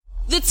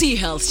The T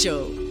Health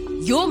Show,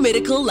 your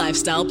medical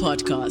lifestyle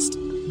podcast,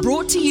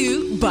 brought to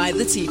you by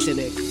the T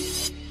Clinic.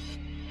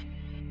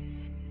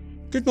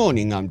 Good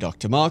morning, I'm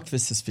Dr. Mark.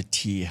 This is the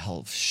T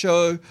Health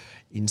Show.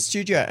 In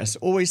studio, as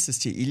always,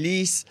 Sister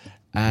Elise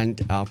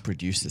and our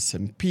producer,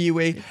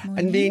 Simpiwe.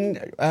 And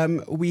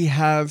then we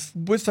have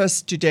with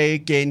us today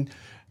again,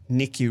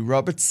 Nikki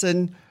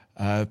Robertson,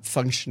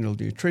 functional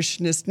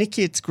nutritionist.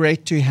 Nikki, it's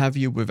great to have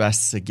you with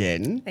us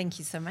again. Thank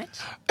you so much.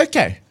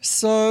 Okay,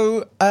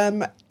 so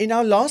in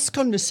our last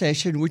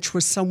conversation, which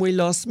was somewhere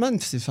last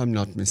month, if I'm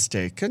not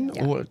mistaken,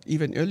 or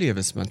even earlier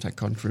this month, I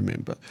can't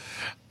remember,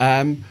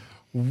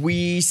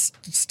 we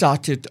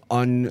started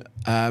on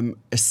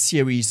a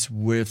series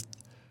with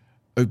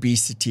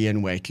obesity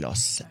and weight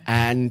loss.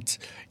 And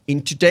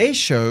in today's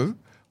show,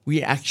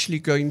 we're actually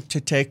going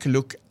to take a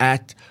look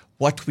at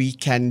what we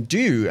can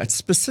do,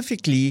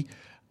 specifically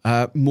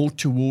more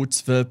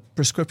towards the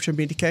prescription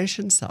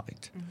medication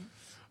side.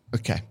 Mm-hmm.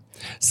 Okay.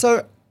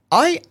 So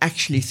I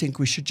actually think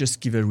we should just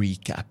give a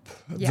recap.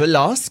 Yeah. The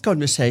last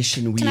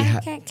conversation we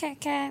had... Can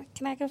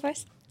I go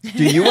first?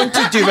 Do you want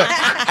to do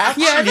that?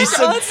 Actually,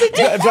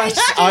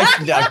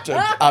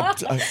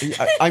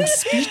 I'm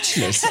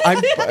speechless.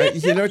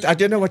 I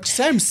don't know what to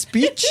say. I'm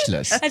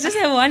speechless. I just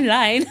have one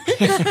line.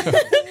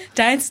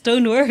 Diets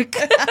don't work.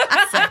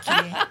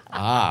 Exactly.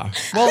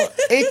 Well,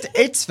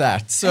 it's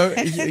that. So,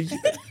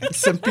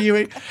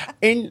 Simpiwe,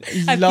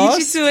 I beat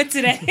you to it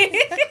today.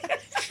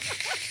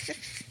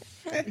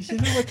 You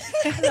know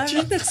what? Do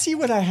you not see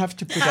what I have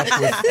to put up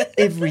with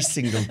every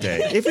single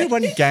day?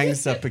 Everyone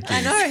gangs up against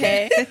I know,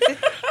 hey?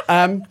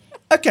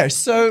 Okay,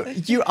 so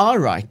you are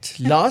right.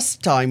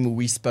 Last time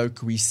we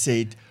spoke, we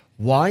said,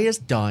 why is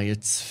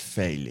diets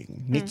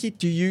failing? Nikki,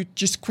 do you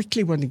just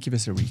quickly want to give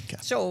us a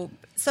recap? Sure.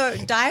 So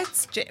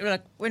diets,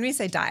 when we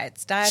say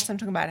diets, I'm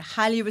talking about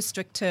highly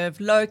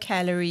restrictive, low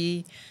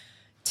calorie,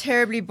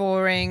 terribly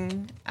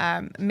boring,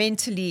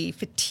 mentally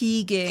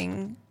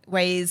fatiguing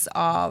ways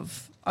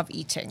of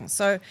eating.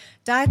 So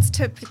diets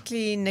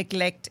typically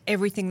neglect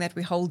everything that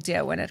we hold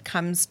dear when it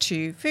comes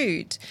to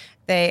food.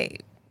 They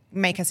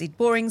make us eat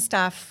boring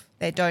stuff.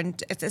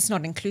 It's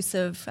not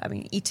inclusive. I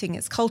mean, eating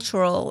is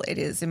cultural. It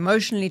is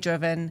emotionally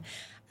driven.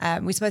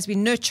 We're supposed to be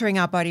nurturing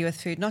our body with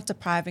food, not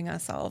depriving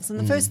ourselves. And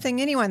the first thing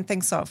anyone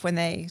thinks of when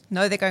they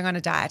know they're going on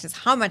a diet is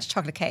how much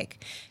chocolate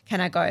cake can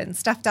I go and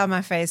stuff down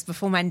my face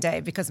before Monday,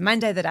 because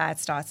Monday the diet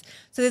starts.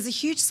 So there's a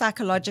huge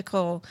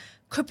psychological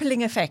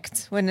crippling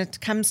effect when it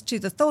comes to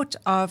the thought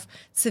of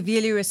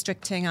severely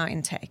restricting our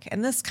intake.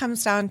 And this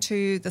comes down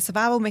to the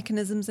survival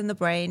mechanisms in the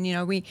brain. You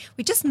know, we're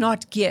just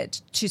not geared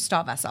to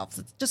starve ourselves.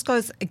 It just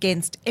goes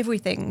against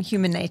everything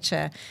human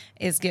nature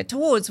is geared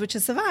towards, which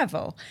is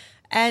survival.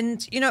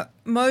 And,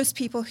 most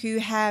people who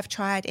have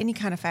tried any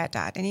kind of fat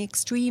diet, any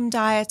extreme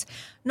diet,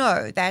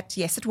 know that,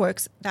 yes, it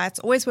works. Diets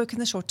always work in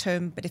the short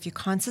term, but if you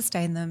can't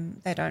sustain them,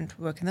 they don't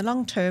work in the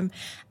long term.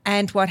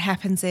 And what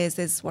happens is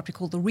there's what we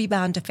call the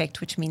rebound effect,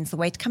 which means the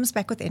weight comes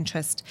back with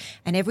interest.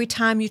 And every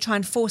time you try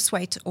and force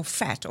weight or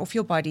fat off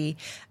your body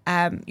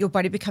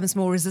becomes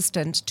more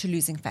resistant to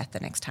losing fat the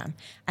next time.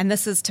 And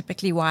this is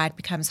typically why it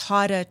becomes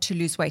harder to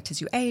lose weight as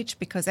you age,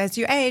 because as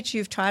you age,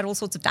 you've tried all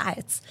sorts of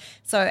diets.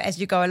 So as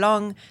you go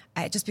along,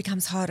 it just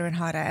becomes harder and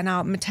harder. And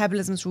our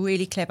metabolism is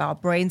really clever. Our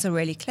brains are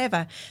really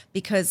clever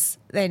because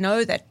they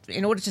know that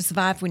in order to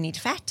survive, we need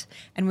fat.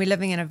 And we're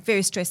living in a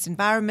very stressed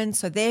environment.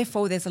 So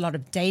therefore, there's a lot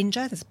of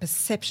danger. There's a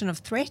perception of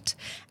threat.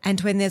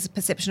 And when there's a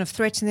perception of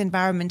threat in the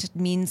environment, it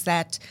means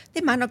that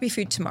there might not be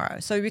food tomorrow.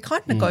 So we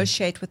can't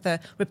negotiate with the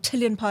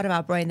reptilian part of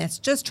our brain that's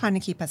just trying to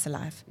keep us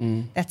alive.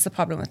 That's the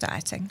problem with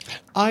dieting.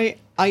 I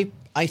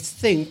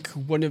think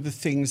one of the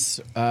things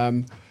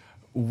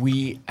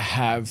we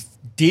have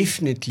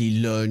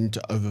definitely learned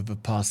over the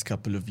past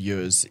couple of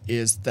years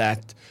is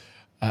that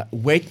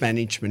weight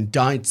management,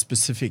 diet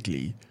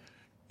specifically,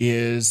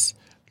 is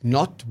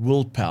not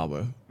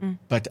willpower,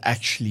 but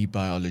actually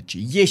biology.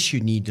 Yes,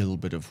 you need a little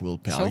bit of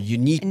willpower. Sure. You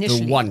need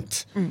the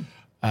want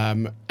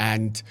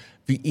and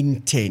the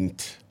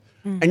intent.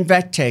 And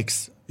that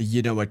takes,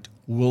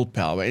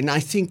 willpower. And I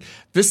think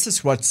this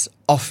is what's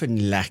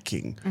often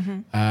lacking,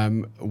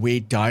 where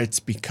diets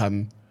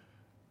become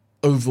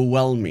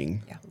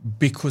overwhelming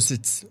because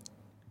it's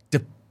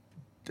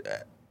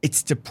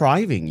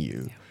depriving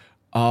you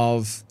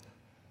of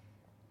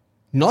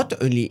not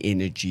only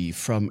energy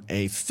from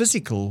a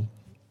physical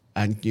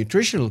and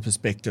nutritional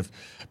perspective,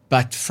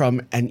 but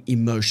from an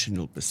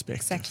emotional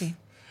perspective. Exactly.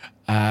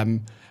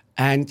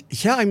 And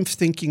here I'm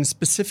thinking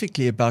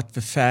specifically about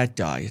the fad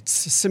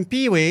diets.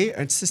 Simpiwe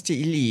and Sister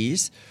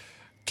Elise,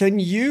 can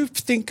you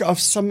think of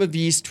some of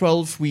these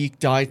 12-week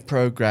diet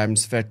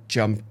programs that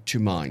jump to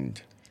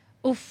mind?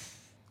 Oof.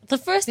 The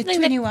first The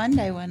thing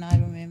 21-day one, I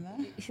remember.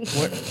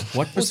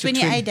 What was the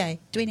 28-day.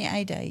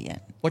 28-day, yeah.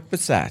 What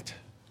was that?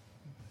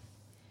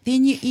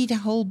 Then you eat a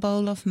whole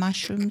bowl of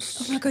mushrooms.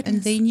 Oh, my goodness.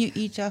 And then you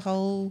eat a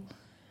whole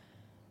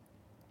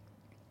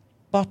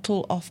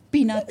bottle of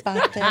peanut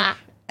butter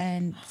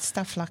and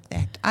stuff like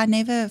that. I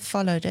never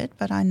followed it,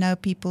 but I know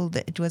people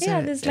that it was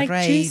a there's like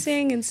rave.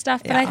 juicing and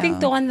stuff. But I think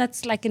the one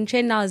that's like in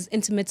trend now is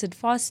intermittent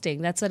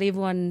fasting. That's what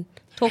everyone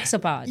talks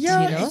about.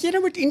 Yeah, you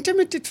know? with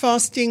intermittent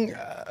fasting,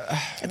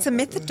 It's a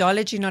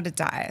methodology, not a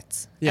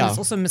diet. Yeah. And it's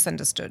also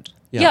misunderstood.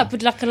 Yeah,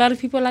 but like a lot of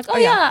people are like,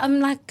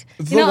 I'm like,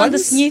 on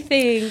this new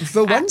thing.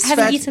 I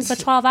haven't eaten for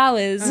 12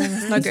 hours.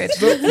 It's not good.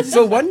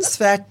 The ones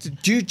that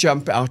do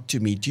jump out to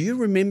me, do you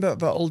remember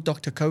the old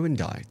Dr. Cohen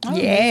diet? Oh,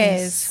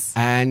 yes.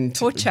 And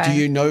Torture. do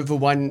you know the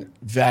one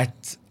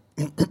that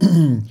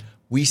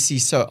we see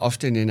so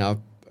often in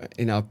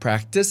our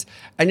practice?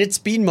 And it's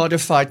been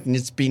modified and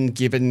it's been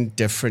given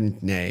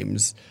different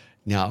names.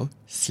 Now,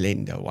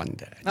 Slender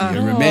Wonder. Do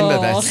you remember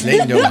that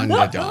Slender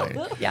Wonder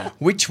diet? Yeah.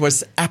 Which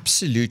was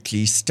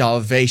absolutely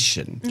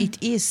starvation. It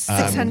is.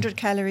 600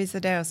 calories a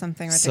day or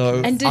something ridiculous.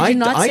 So And did you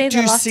not I say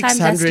do the last time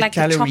that's 600 like a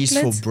calories for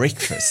chocolate?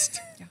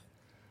 breakfast.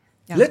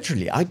 Yeah.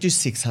 Literally, I do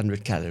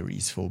 600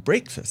 calories for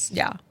breakfast.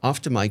 Yeah.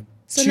 After my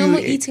So 2 no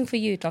more eating for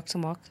you, Dr.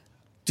 Mark.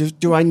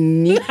 Do I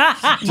need?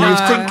 Do you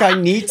think I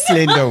need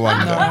Slender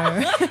Wonder?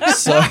 No.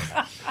 So,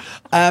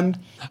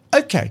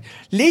 okay,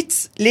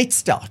 let's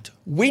start.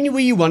 When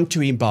we want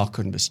to embark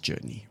on this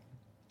journey,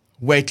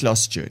 weight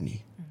loss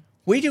journey,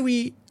 where do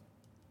we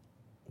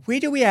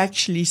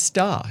actually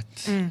start?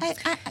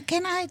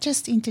 Can I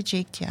just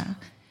interject here?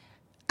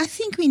 I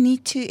think we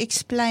need to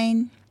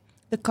explain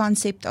the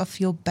concept of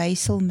your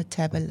basal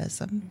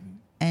metabolism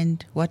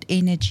and what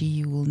energy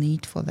you will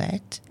need for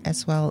that,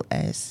 as well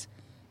as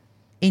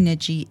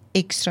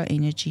extra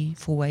energy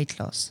for weight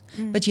loss.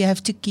 But you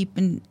have to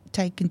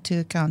take into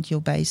account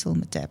your basal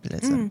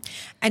metabolism.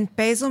 And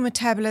basal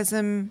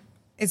metabolism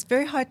is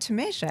very hard to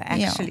measure,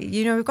 actually.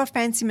 You know, we've got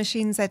fancy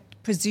machines that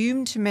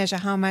presume to measure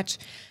how much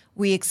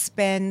we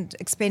expend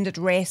at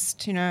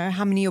rest, you know,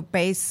 how many your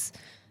base,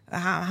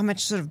 how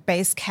much sort of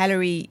base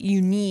calorie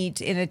you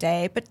need in a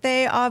day, but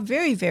they are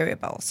very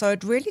variable. So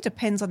it really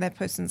depends on that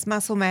person's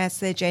muscle mass,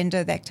 their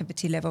gender, their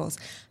activity levels,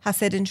 how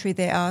sedentary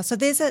they are. So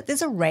there's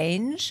a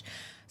range.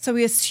 So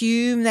we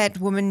assume that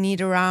women need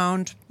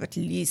around at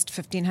least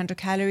 1,500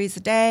 calories a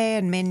day,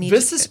 and men need.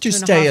 This is to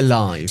stay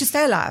alive. To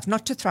stay alive,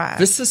 not to thrive.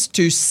 This is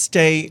to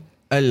stay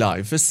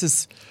alive. This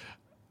is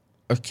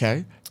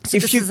okay. So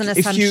this is an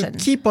if you assumption.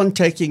 keep on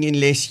taking in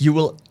less, you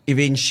will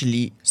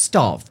eventually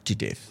starve to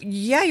death.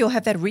 Yeah, you'll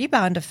have that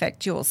rebound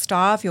effect. You'll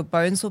starve, your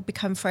bones will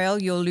become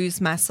frail, you'll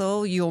lose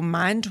muscle, your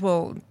mind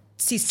will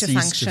cease to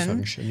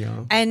function.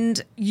 Yeah.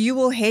 And you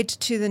will head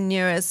to the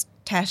nearest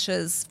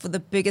Tasha's for the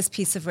biggest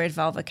piece of red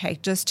velvet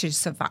cake just to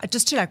survive,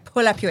 just to like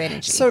pull up your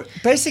energy. So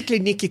basically,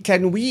 Nikki,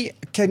 can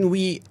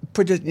we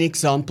put an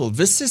example?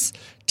 This is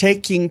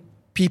taking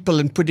people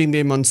and putting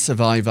them on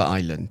Survivor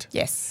Island.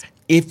 Yes.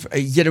 If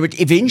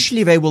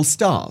eventually they will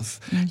starve.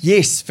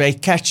 Yes, they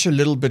catch a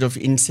little bit of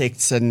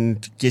insects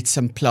and get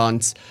some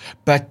plants,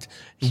 but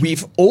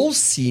we've all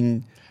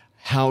seen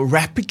how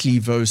rapidly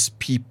those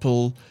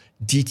people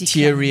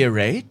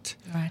deteriorate.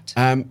 Right.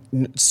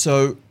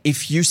 So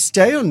if you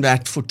stay on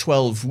that for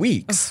 12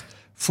 weeks,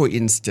 for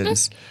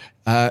instance,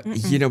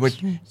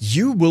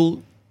 you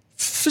will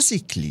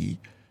physically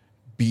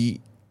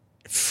be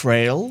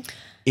frail,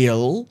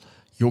 ill.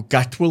 Your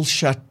gut will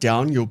shut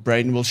down. Your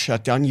brain will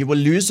shut down. You will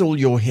lose all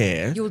your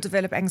hair. You'll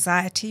develop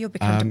anxiety. You'll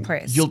become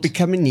depressed. You'll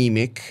become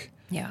anemic.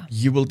 Yeah.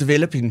 You will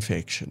develop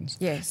infections.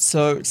 Yes.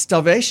 So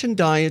starvation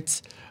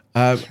diets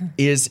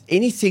is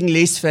anything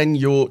less than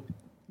your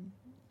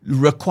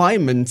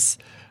requirements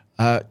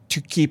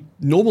to keep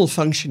normal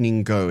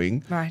functioning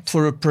going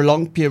for a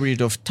prolonged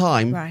period of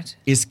time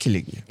is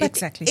killing you. But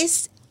Exactly.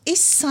 Is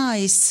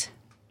size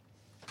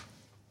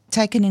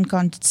taken in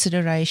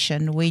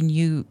consideration when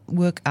you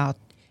work out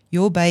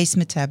your base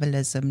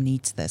metabolism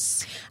needs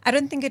this? I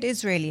don't think it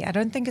is really. I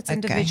don't think it's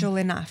individual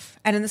enough.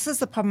 And this is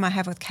the problem I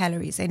have with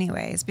calories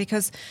anyways,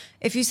 because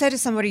if you say to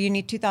somebody you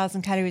need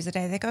 2,000 calories a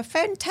day, they go,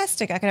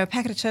 fantastic, I can have a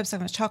packet of chips, I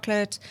can have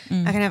chocolate,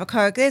 I can have a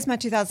Coke, there's my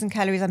 2,000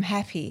 calories, I'm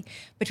happy.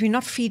 But we're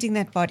not feeding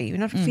that body. We're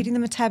not feeding the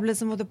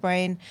metabolism or the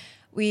brain.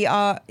 We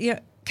are,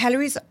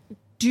 calories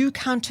do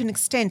count to an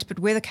extent, but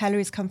where the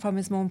calories come from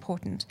is more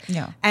important.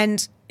 Yeah.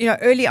 And,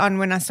 early on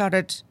when I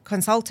started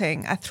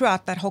consulting, I threw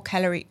out that whole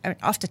calorie,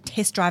 after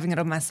test driving it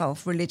on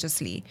myself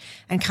religiously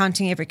and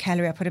counting every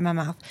calorie I put in my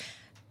mouth.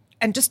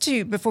 And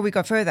before we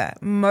go further,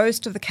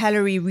 most of the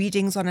calorie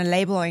readings on a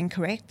label are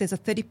incorrect. There's a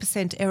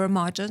 30% error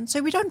margin.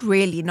 So we don't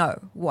really know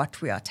what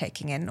we are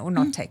taking in or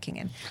not taking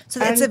in. So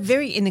that's a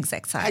very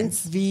inexact And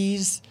science.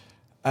 these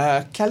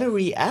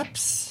calorie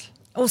apps.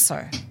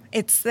 Also,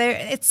 it's there.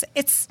 It's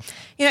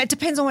it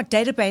depends on what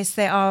database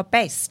they are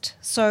based.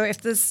 So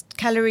if this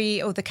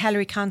the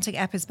calorie counting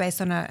app is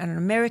based on an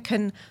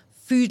American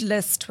food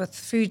list with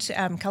food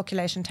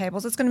calculation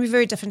tables, it's going to be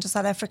very different to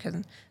South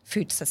African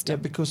food system.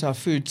 Yeah, because our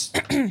food's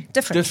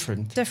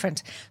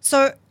Different.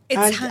 So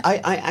it's and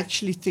I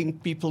actually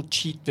think people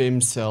cheat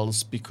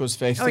themselves because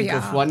they think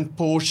of one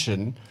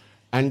portion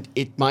and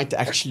it might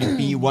actually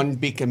be one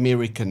big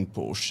American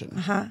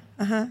portion.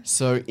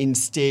 So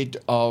instead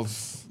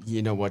of,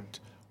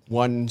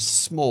 one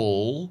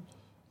small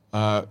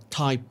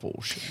Thai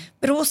portion.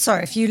 But also,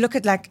 if you look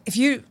at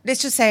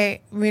let's just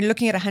say we're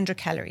looking at 100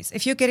 calories.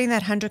 If you're getting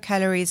that 100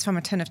 calories from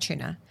a tin of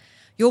tuna,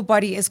 your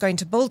body is going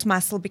to build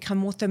muscle, become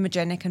more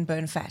thermogenic and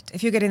burn fat.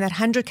 If you're getting that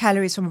 100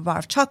 calories from a bar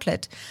of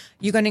chocolate,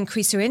 you're going to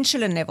increase your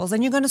insulin levels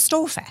and you're going to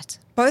store fat.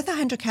 Both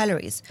 100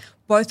 calories,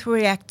 both will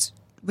react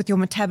with your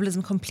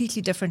metabolism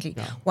completely differently.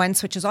 Yeah. One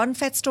switches on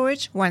fat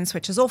storage, one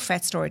switches off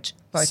fat storage,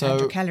 both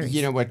 100 calories.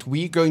 You know what,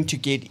 we're going to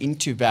get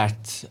into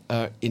that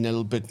in a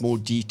little bit more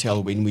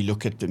detail when we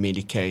look at the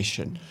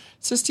medication.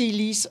 Sister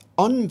Elise,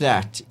 on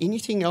that,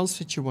 anything else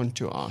that you want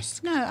to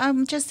ask? No,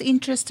 I'm just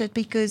interested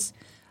because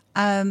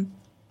I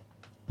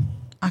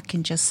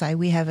can just say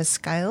we have a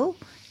scale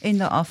in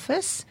the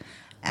office.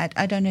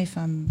 I don't know if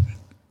I can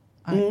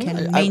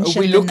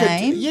mention the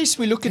name. Yes,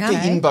 we look at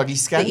the in-body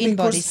scale. The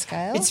in-body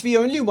scale. It's the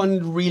only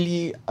one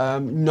really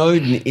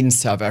known in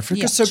South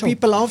Africa,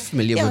 people are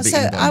familiar with the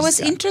in-body scale. I was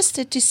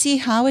interested to see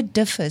how it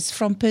differs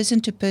from person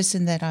to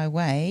person that I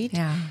weighed,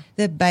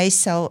 the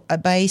base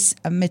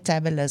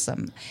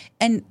metabolism.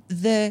 And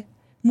the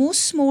more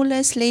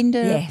smaller,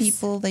 slender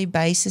people, their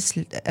base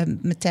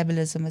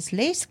metabolism is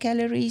less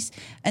calories,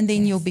 and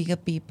then your bigger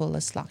people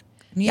is like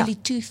nearly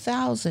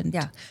 2,000.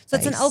 Yeah. So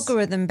it's an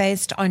algorithm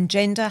based on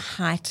gender,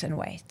 height, and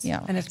weight.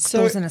 Yeah. And it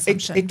draws an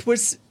assumption. It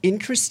was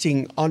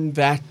interesting on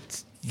that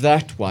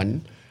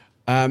one.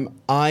 On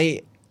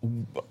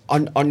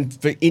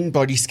the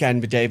in-body scan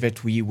the day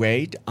that we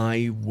weighed,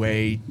 I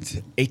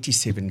weighed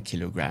 87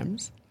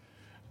 kilograms.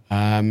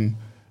 I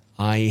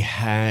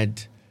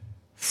had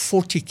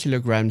 40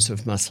 kilograms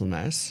of muscle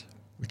mass,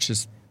 which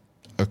is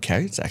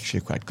okay. It's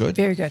actually quite good.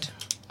 Very good.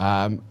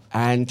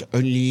 And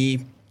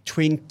only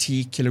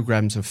 20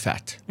 kilograms of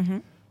fat,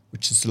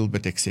 which is a little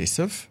bit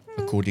excessive,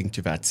 according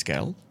to that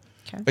scale.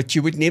 Okay. But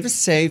you would never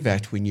say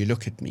that when you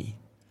look at me.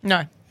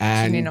 No,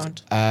 certainly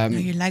not. No,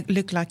 you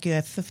look like you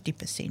have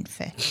 50%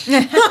 fat.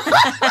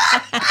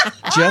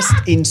 Just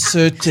in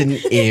certain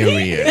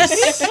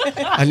areas.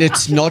 And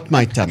it's not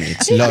my tummy,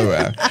 it's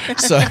lower.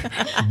 So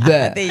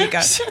there you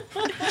go.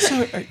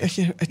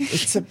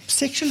 It's a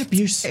sexual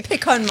abuse.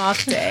 Pick on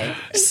Mark Day.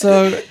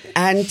 So,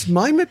 and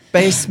my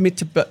base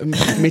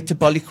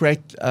metabolic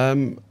rate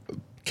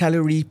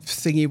calorie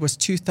thingy was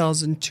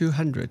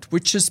 2,200,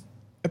 which is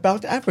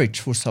about average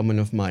for someone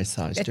of my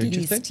size, don't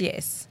you think?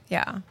 Yes.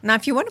 Yeah. Now,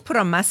 if you want to put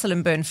on muscle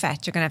and burn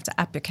fat, you're going to have to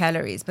up your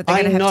calories, but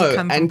they're going to have to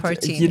come from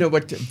protein. You know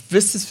what?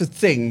 This is the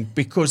thing,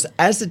 because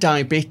as a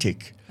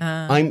diabetic,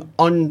 I'm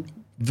on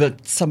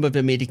some of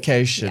the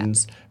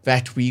medications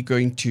that we're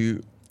going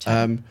to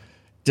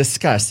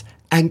discuss,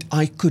 and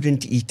I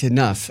couldn't eat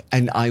enough,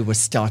 and I was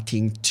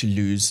starting to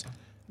lose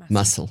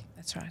muscle.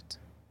 That's right.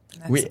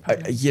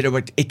 You know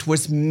what? It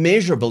was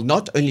measurable,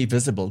 not only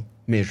visible,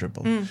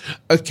 measurable.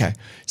 Okay.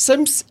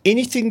 Sims,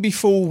 anything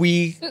before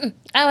we...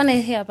 I want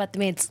to hear about the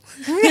meds.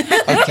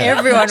 Okay.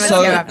 Everyone wants to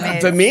hear about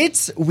meds. The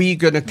meds we're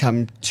going to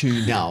come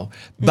to now.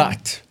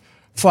 But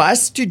for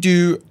us to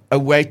do a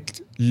weight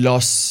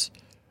loss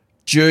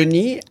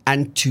journey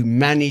and to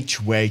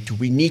manage weight,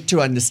 we need to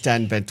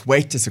understand that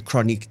weight is a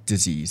chronic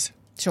disease.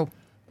 Sure.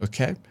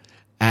 Okay?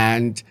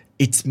 And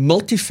it's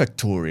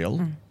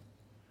multifactorial.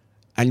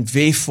 And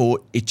therefore,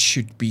 it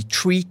should be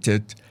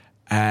treated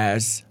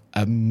as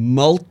a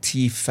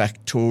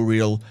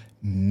multifactorial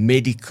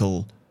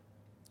medical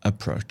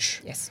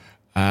approach. Yes.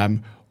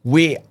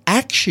 Where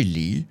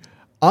actually,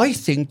 I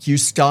think you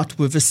start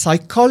with a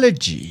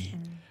psychology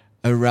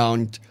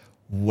around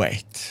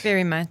weight.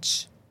 Very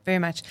much. Very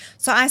much.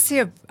 So I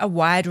see a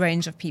wide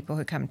range of people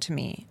who come to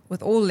me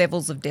with all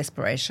levels of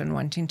desperation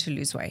wanting to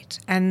lose weight.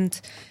 And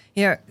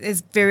you know,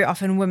 there's very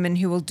often women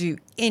who will do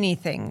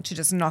anything to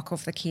just knock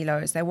off the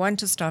kilos. They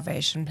want a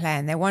starvation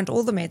plan. They want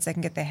all the meds they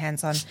can get their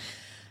hands on.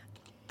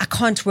 I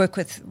can't work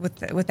with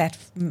that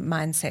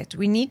mindset.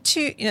 We need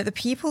to, the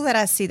people that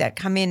I see that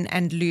come in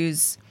and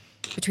lose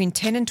between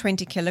 10 and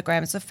 20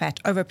 kilograms of fat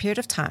over a period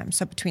of time,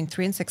 so between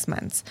 3 and 6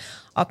 months,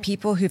 are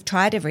people who've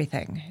tried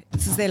everything.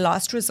 This is their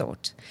last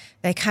resort.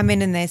 They come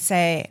in and they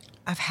say,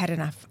 I've had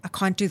enough. I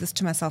can't do this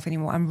to myself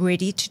anymore. I'm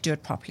ready to do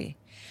it properly.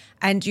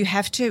 And you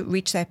have to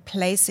reach that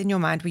place in your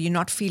mind where you're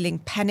not feeling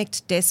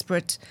panicked,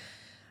 desperate,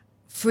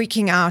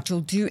 freaking out,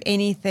 you'll do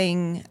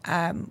anything.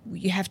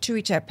 You have to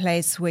reach that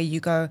place where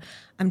you go,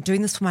 I'm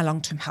doing this for my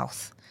long-term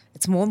health.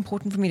 It's more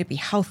important for me to be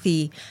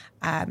healthy.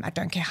 I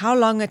don't care how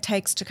long it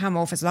takes to come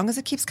off, as long as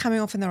it keeps coming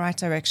off in the right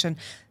direction.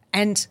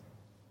 And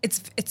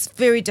it's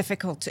very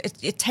difficult.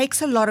 It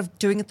takes a lot of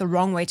doing it the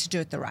wrong way to do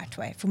it the right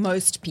way for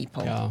most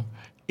people. Yeah,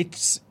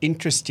 it's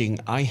interesting.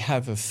 I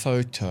have a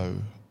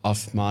photo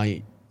of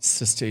my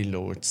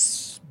sister-in-law.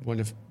 It's one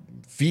of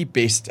the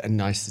best and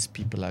nicest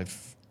people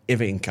I've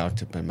ever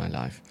encountered in my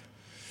life.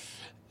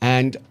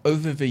 And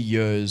over the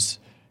years,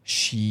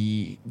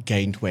 she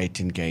gained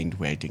weight and gained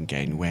weight and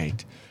gained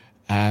weight.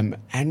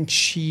 And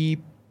she,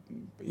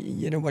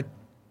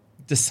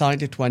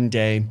 decided one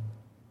day,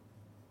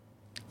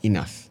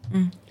 enough.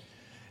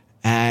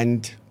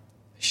 And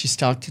she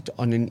started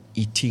on an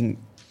eating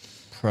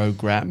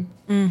program.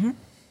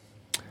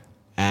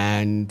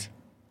 And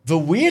the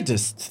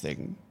weirdest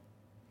thing,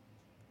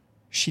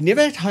 She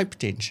never had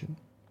hypertension.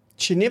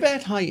 She never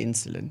had high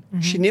insulin.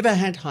 She never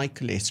had high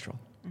cholesterol.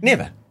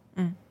 Never.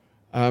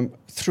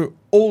 Through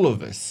all of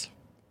this.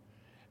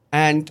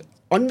 And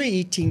on the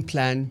eating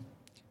plan,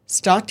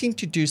 starting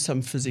to do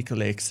some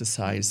physical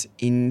exercise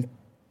in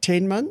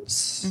 10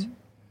 months,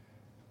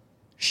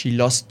 she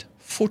lost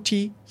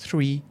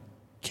 43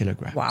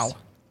 kilograms. Wow.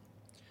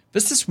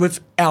 This is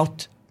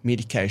without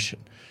medication.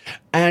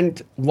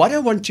 And what I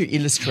want to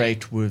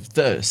illustrate with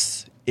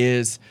this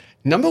is,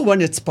 number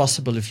one, it's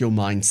possible if your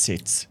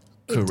mindset's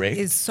correct.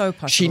 It is so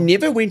possible. She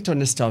never went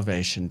on a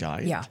starvation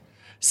diet. Yeah.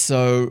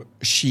 So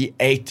she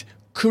ate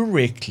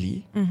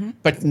correctly,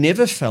 but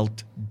never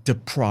felt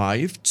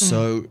deprived.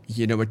 So,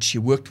 you know what, she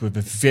worked with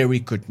a very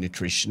good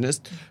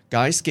nutritionist.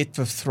 Guys, get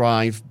the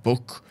Thrive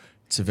book.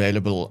 It's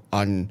available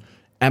on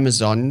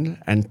Amazon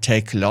and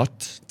Take a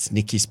Lot. It's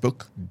Nikki's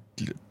book.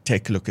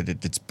 Take a look at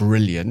it. It's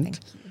brilliant.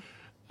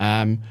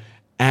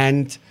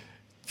 And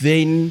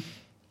then,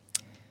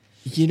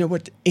 you know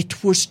what,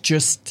 it was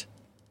just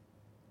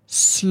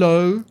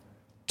slow,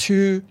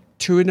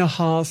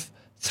 2.5,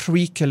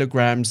 3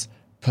 kilograms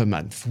per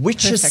month,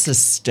 which is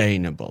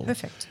sustainable.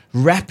 Perfect.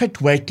 Rapid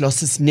weight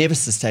loss is never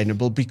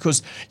sustainable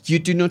because you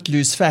do not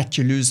lose fat,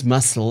 you lose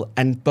muscle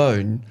and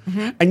bone.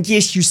 And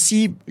yes, you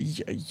see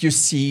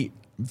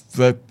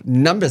the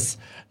numbers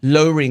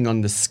lowering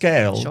on the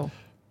scale,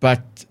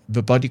 but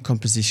the body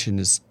composition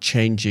is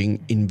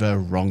changing in the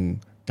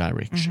wrong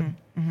direction.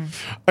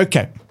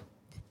 Okay,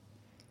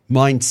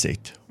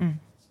 mindset.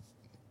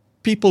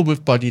 People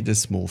with body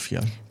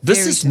dysmorphia. This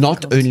Very is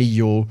not difficult. only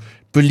your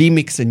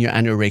bulimics and your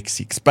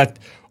anorexics, but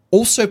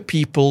also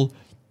people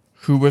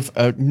who with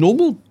a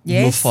normal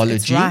morphology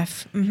it's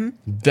rife.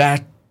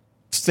 that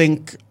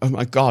think, oh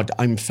my God,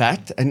 I'm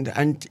fat. And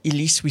at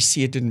least we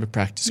see it in the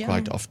practice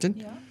quite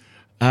often.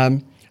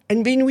 And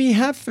then we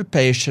have the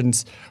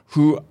patients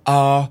who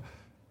are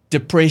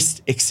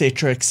depressed,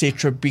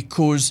 etc.,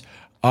 because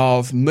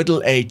of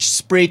middle age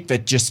spread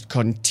that just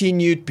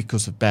continued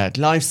because of bad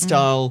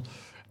lifestyle.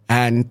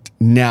 And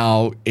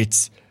now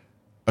it's,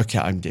 okay,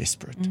 I'm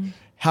desperate.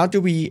 How do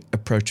we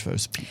approach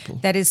those people?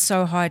 That is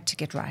so hard to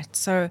get right.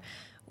 So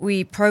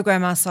we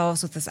program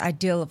ourselves with this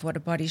ideal of what a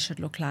body should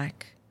look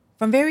like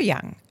from very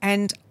young.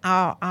 And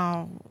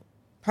our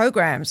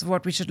programs of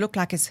what we should look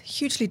like is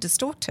hugely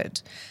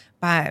distorted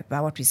by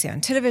what we see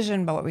on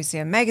television, by what we see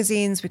in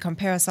magazines. We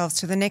compare ourselves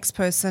to the next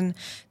person.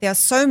 There are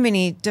so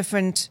many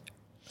different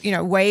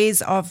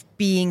ways of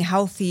being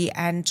healthy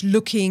and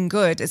looking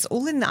good. It's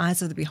all in the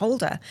eyes of the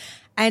beholder.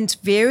 And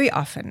very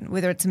often,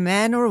 whether it's a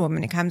man or a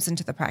woman who comes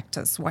into the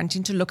practice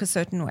wanting to look a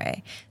certain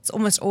way, it's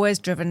almost always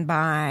driven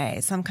by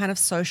some kind of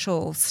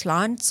social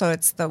slant. So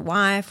it's the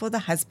wife or the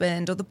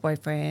husband or the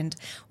boyfriend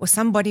or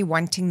somebody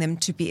wanting them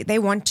to be, they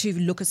want to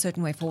look a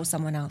certain way for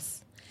someone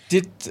else.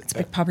 It's a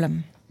big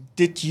problem.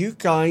 Did you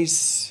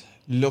guys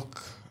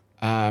look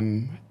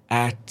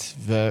at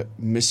the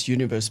Miss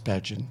Universe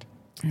pageant?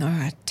 No,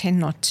 I tend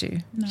not to.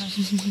 No.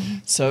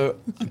 So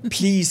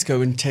please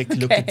go and take a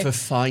look at the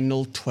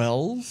final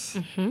 12.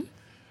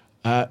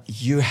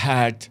 You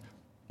had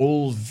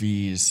all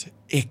these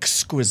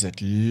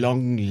exquisite,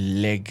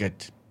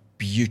 long-legged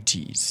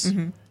beauties.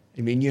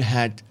 I mean, you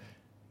had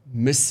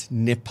Miss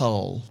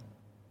Nepal,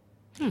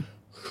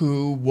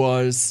 who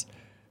was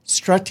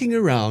strutting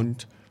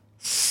around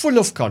full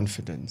of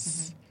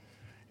confidence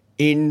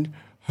in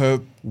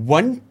her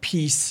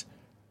one-piece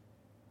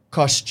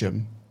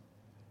costume.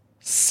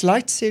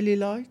 Slight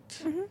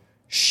cellulite.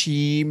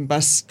 She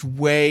must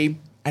weigh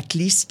at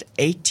least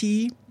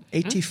 80,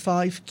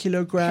 85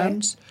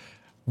 kilograms.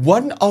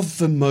 One of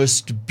the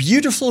most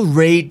beautiful,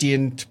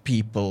 radiant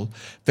people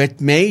that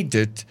made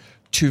it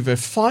to the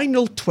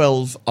final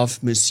 12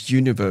 of Miss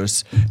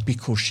Universe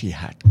because she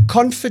had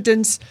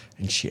confidence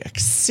and she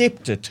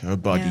accepted her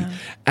body.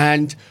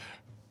 And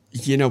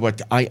you know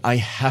what? I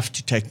have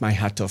to take my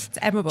hat off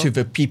to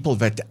the people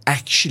that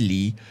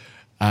actually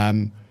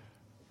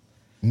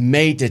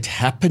made it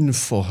happen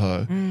for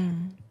her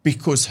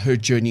because her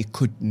journey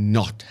could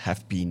not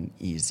have been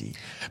easy.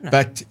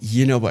 But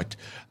you know what?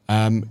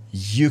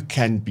 You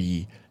can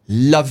be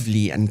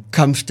lovely and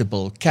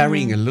comfortable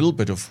carrying a little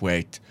bit of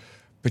weight,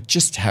 but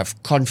just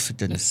have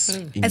confidence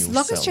in yourself. As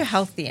long as you're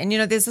healthy. And,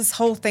 there's this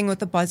whole thing with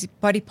the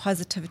body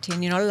positivity,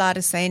 and you're not allowed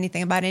to say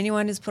anything about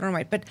anyone who's put on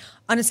weight. But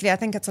honestly, I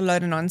think it's a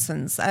load of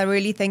nonsense. I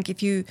really think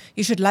if you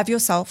should love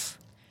yourself,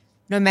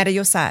 no matter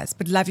your size,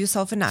 but love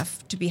yourself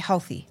enough to be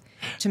healthy,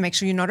 to make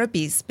sure you're not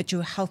obese, but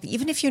you're healthy.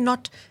 Even if you're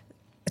not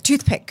a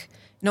toothpick.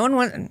 I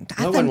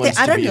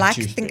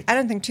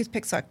don't think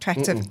toothpicks are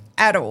attractive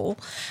at all.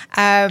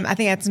 I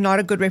think that's not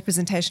a good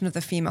representation of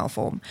the female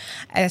form.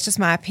 That's just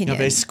my opinion.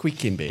 No, they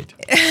squeak in bed.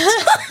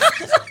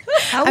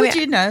 How would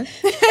you know?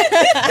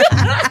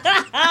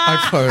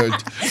 I've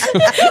heard.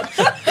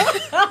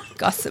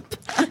 Gossip.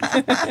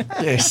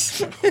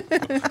 Yes.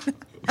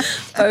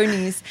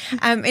 Ponies.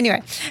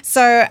 Anyway,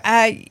 so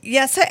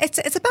so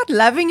it's about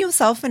loving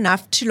yourself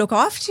enough to look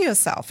after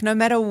yourself, no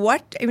matter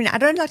what. I mean, I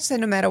don't like to say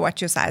no matter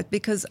what your size,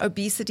 because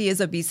obesity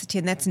is obesity,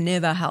 and that's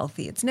never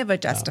healthy. It's never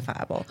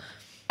justifiable.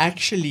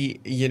 actually,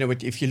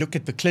 if you look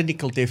at the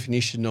clinical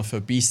definition of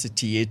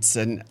obesity, it's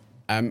an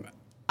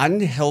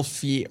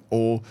unhealthy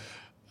or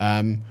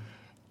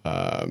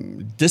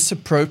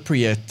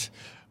disappropriate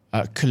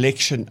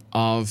collection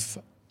of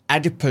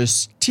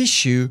adipose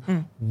tissue,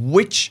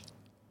 which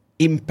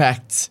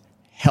impacts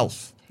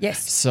health.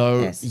 Yes.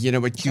 So,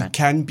 you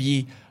can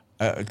be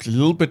a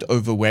little bit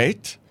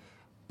overweight,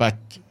 but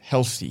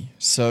healthy.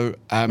 So,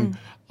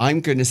 I'm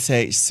going to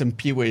say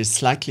Simpiwe is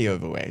slightly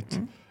overweight,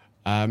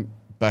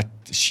 but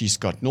she's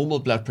got normal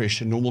blood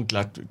pressure, normal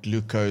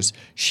glucose.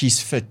 She's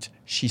fit.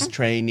 She's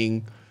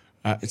training.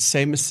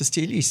 Same as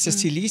Sister Elise.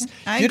 Sister Elise,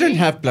 you don't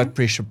have blood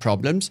pressure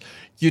problems.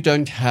 You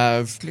don't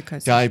have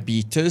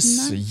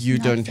diabetes. You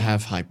don't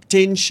have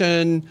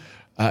hypertension.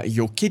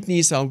 Your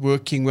kidneys are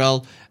working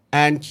well.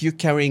 And you're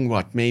carrying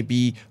what?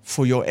 Maybe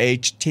for your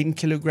age, 10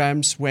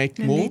 kilograms weight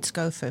more? Let's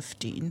go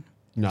 15.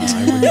 No,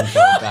 I wouldn't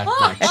go that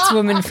much. That's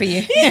woman for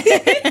you.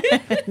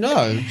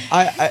 No.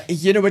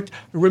 You know what?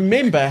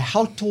 Remember,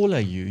 how tall are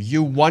you?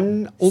 You're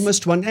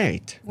almost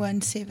 1.8.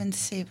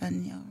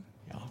 177, yeah.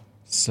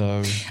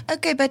 So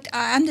okay, but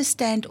I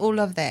understand all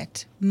of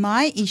that.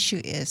 My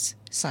issue is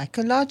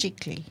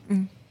psychologically.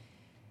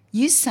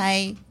 You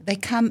say they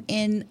come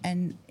in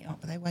and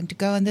they want to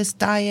go on this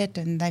diet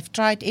and they've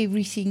tried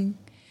everything.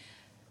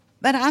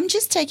 But I'm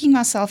just taking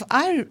myself.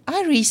 I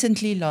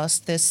recently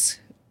lost this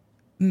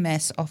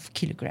mass of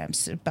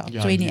kilograms, about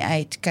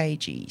 28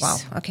 kgs. Wow.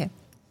 Okay.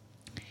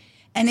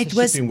 And it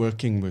was been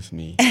working with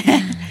me.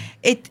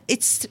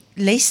 It's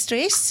less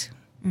stress.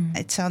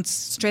 It sounds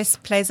stress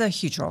plays a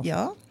huge role.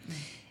 Yeah.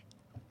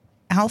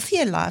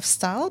 Healthier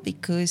lifestyle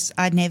because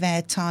I never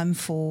had time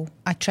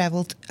I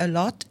traveled a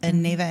lot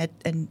and never had,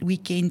 and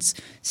weekends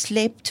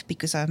slept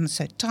because I'm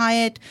so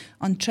tired.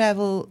 On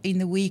travel in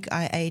the week,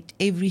 I ate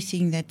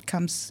everything that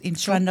comes in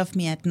front of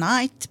me at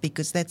night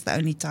because that's the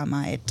only time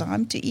I had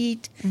time to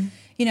eat.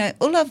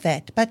 All of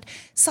that. But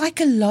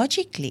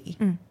psychologically,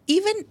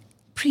 even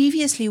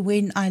previously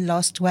when I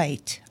lost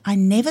weight, I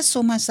never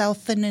saw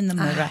myself thin in the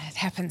mirror. It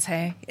happens,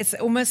 hey? It's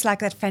almost like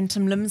that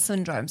phantom limb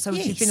syndrome. So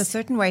if you've been a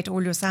certain weight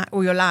all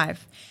your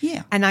life,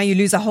 and now you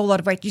lose a whole lot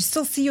of weight, you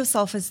still see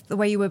yourself as the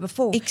way you were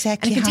before.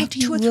 Exactly. And it can take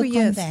 2 or 3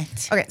 years.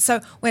 That? Okay, so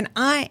when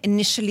I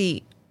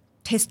initially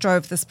test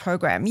drove this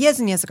program, years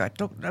and years ago,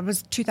 it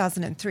was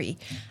 2003,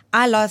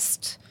 I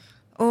lost...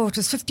 it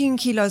was 15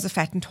 kilos of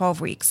fat in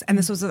 12 weeks. And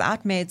this was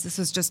without meds. This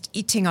was just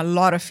eating a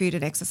lot of food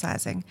and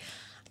exercising.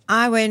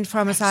 I went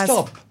from a size...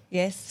 Stop.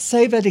 Yes.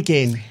 Say that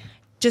again.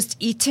 Just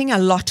eating a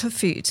lot of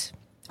food.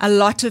 A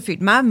lot of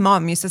food. My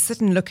mom used to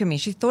sit and look at me.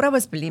 She thought I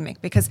was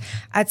bulimic because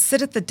I'd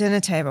sit at the dinner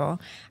table.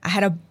 I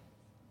had a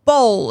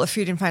bowl of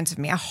food in front of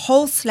me, a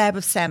whole slab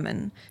of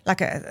salmon,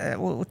 like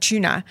or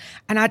tuna.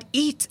 And I'd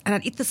eat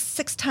this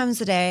 6 times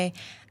a day.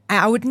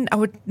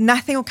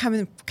 Nothing will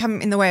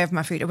come in the way of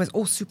my food. It was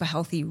all super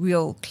healthy,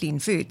 real clean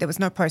food. There was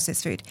no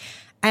processed food.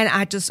 And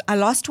I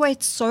lost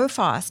weight so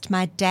fast.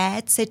 My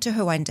dad said to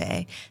her one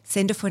day,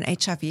 send her for an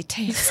HIV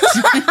test.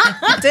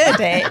 I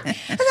did, eh? I was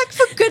like,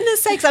 for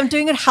goodness sakes, I'm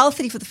doing it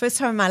healthily for the first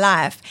time in my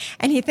life.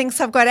 And he thinks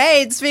I've got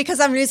AIDS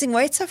because I'm losing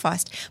weight so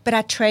fast. But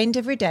I trained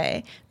every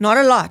day, not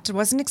a lot. It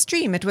wasn't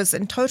extreme. It was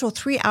in total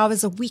 3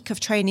 hours a week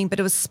of training, but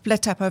it was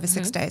split up over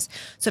 6 days.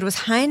 So it was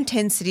high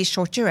intensity,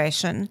 short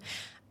duration,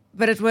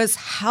 but it was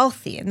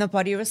healthy and the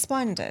body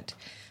responded.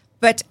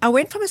 But I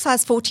went from a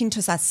size 14 to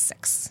a size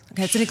 6.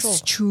 Okay, it's an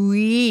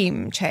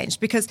extreme change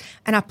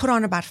and I put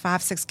on about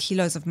 5-6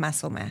 kilos of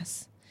muscle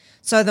mass.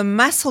 So the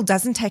muscle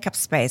doesn't take up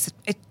space.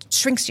 It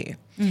shrinks you.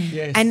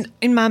 Yes. And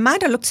in my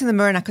mind, I looked in the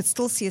mirror and I could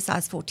still see a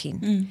size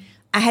 14.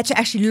 I had to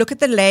actually look at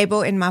the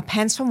label in my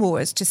pants from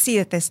Woolworths to see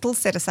that they still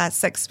said a size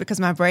 6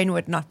 because my brain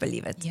would not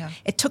believe it. Yeah.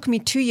 It took me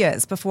 2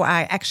 years before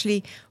I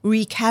actually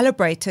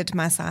recalibrated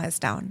my size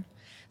down.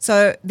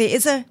 So there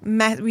is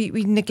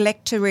we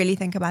neglect to really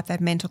think about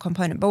that mental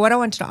component. But what I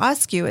wanted to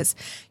ask you is,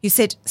 you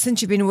said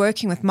since you've been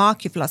working with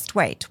Mark, you've lost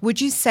weight. Would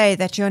you say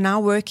that you're now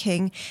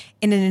working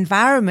in an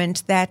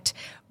environment that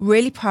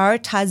really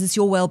prioritizes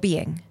your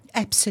well-being?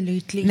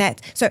 Absolutely.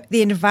 So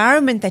the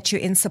environment that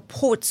you're in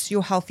supports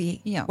your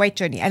healthy weight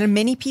journey. And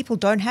many people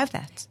don't have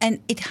that.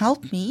 And it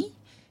helped me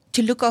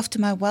to look after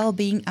my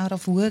well-being out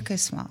of work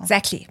as well.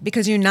 Exactly,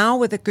 because you're now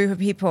with a group of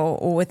people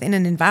or within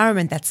an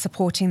environment that's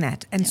supporting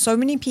that. And so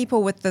many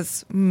people with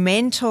this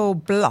mental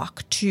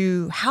block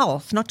to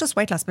health, not just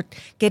weight loss, but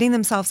getting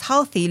themselves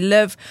healthy,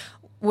 live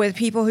with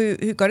people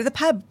who go to the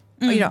pub,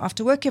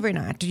 after work every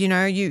night.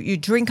 You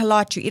drink a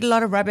lot, you eat a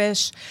lot of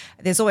rubbish.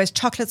 There's always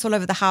chocolates all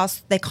over the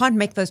house. They can't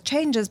make those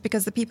changes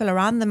because the people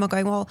around them are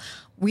going, well,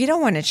 we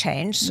don't want to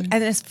change.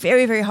 And it's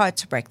very, very hard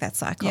to break that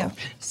cycle. Yeah.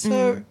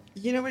 So...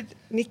 You know what,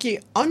 Nikki,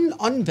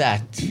 on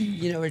that,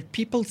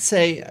 people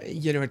say,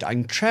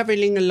 I'm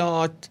traveling a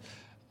lot.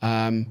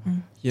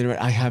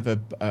 I have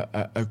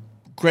a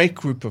great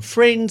group of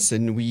friends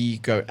and we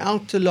go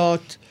out a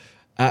lot.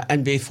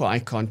 And therefore I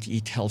can't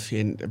eat healthy.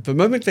 And the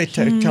moment they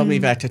tell me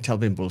that, I tell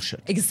them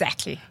bullshit.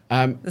 Exactly.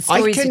 I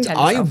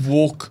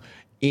walk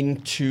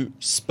into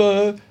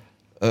Spur,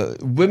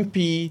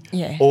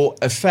 Wimpy, or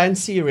a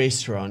fancy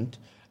restaurant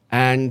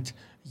and...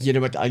 you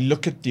know what, I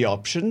look at the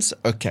options.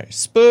 Okay,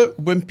 Spur,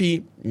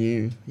 Wimpy,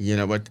 you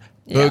know what,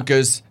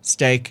 burgers,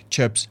 steak,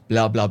 chips,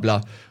 blah, blah,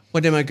 blah.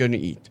 What am I going to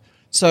eat?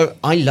 So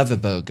I love a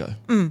burger.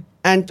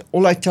 And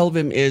all I tell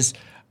them is,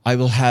 I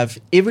will have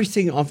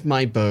everything of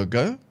my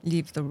burger.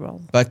 Leave the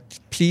roll. But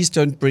please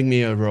don't bring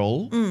me a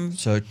roll.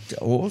 So,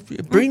 or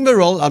bring the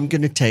roll, I'm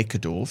going to take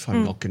it off.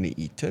 I'm not going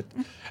to eat it.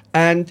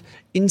 And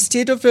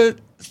instead of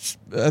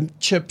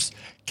chips,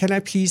 can I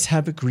please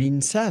have a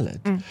green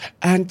salad?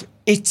 And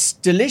it's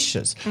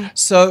delicious.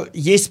 So,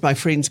 yes, my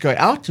friends go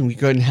out and we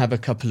go and have a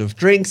couple of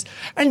drinks.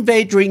 And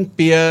they drink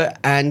beer.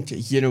 And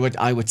you know what?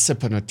 I would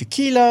sip on a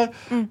tequila.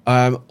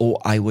 Or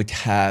I would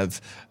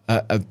have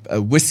a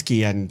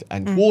whiskey and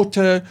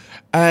water.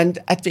 And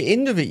at the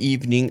end of the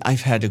evening,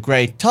 I've had a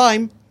great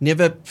time,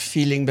 never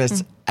feeling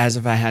this as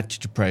if I had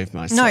to deprave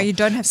myself. No, you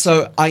don't have to.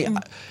 So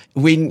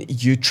when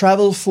you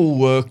travel for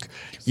work,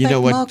 you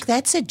know what? Mark,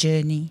 that's a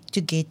journey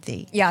to get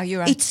there. Yeah, you're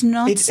right. It's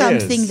not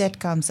something that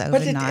comes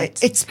overnight.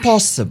 But it's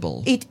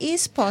possible. It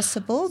is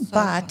possible,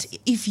 but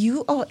if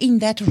you are in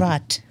that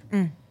rut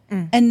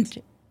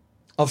and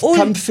of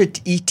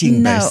comfort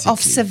eating, basically. Of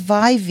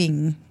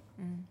surviving.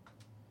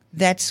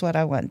 That's what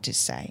I want to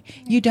say.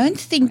 You don't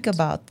think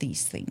about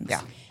these things.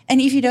 Yeah. And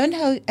if you don't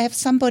have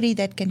somebody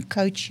that can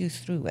coach you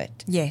through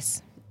it,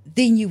 yes,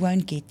 then you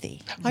won't get there.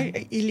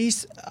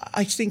 Elise,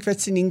 I think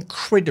that's an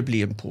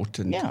incredibly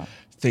important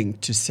thing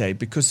to say,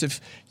 because if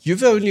you're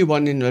the only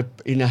one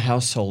in a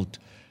household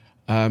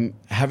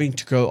having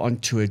to go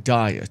onto a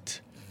diet,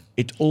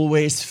 it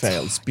always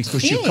fails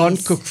because you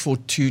can't cook for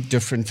two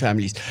different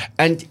families.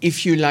 And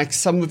if you like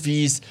some of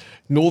these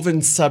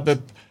northern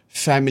suburb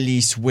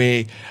families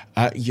where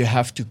you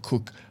have to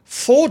cook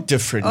 4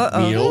 different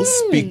meals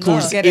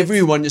because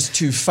everyone is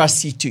too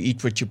fussy to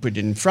eat what you put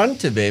in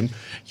front of them,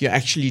 you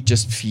actually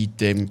just feed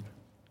them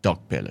dog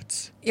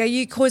pellets. Yeah,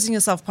 you're causing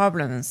yourself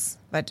problems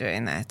by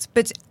doing that.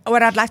 But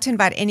what I'd like to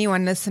invite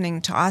anyone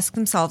listening to ask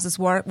themselves is,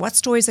 what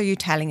stories are you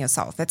telling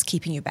yourself that's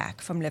keeping you back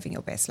from living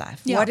your best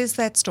life? Yeah. What is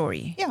that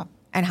story? Yeah.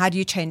 And how do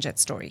you change that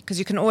story? Because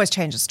you can always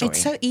change a story.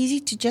 It's so easy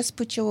to just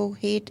put your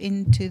head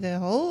into the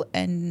hole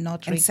and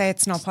say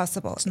it's not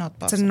possible. It's not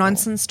possible. It's a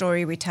nonsense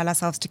story we tell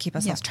ourselves to keep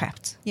ourselves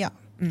trapped. Yeah.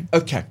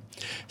 Okay.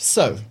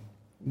 So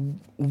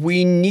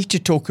we need to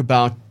talk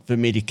about the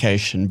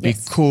medication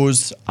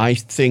because I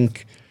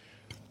think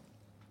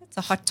it's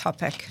a hot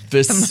topic.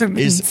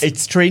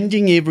 It's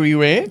trending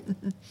everywhere.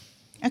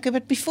 Okay,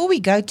 but before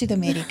we go to the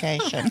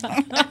medication,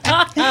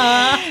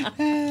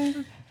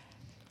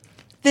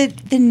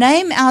 the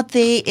name out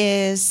there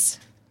is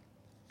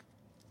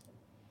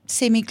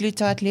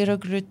semaglutide,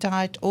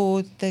 liraglutide,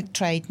 or the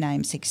trade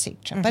names,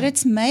 etc. But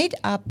it's made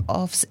up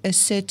of a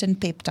certain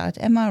peptide.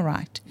 Am I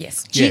right?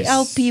 Yes.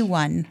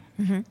 GLP-1.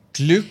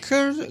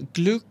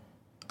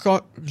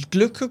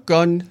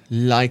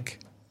 Glucagon-like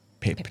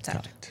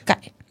peptide.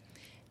 Okay.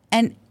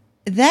 And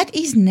that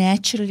is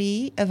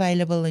naturally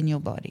available in your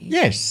body.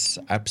 Yes,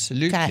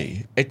 absolutely.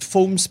 Okay. It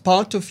forms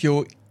part of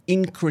your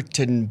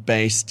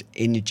incretin-based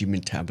energy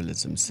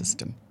metabolism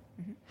system.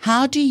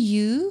 How do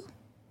you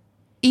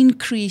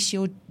increase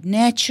your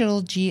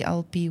natural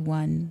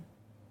GLP-1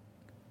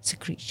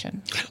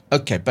 secretion?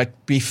 Okay,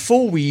 but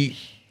before we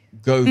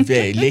go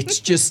there,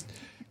 let's just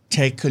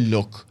take a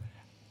look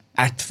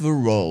at the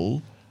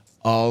role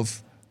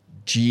of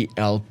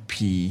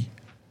GLP-1.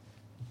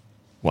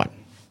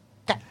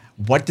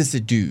 What does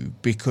it do?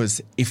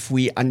 Because if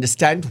we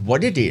understand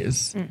what it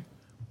is,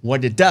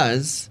 what it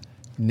does,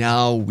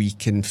 now we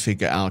can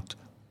figure out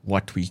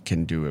what we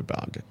can do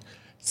about it.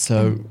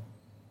 So,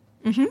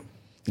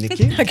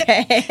 Nikki?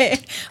 Okay.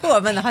 Oh,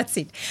 I'm in the hot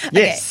seat.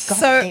 Yes. Okay.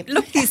 So,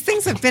 look, these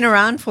things have been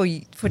around for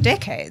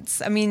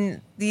decades. I mean,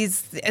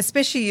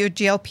 especially your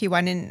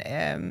GLP-1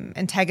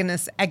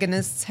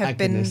 agonists have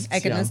been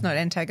not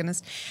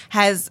antagonists.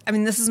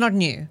 This is not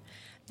new.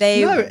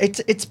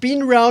 It's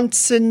been around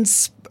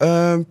since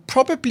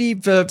probably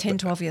the 10,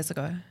 12 years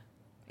ago.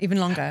 Even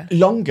longer?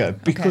 Longer,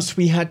 because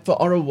we had the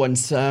oral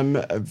ones,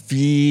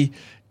 the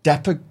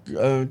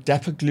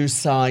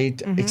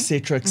dapagliflozin,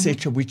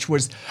 etc., which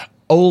was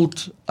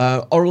old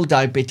oral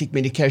diabetic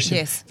medication.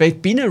 Yes.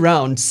 They've been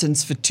around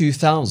since the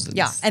 2000s.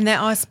 Yeah, and they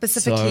are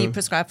specifically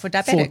prescribed for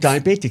diabetics. For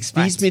diabetics.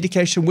 These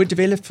medications were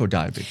developed for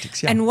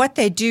diabetics, And what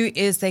they do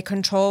is they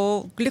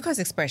control glucose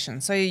expression.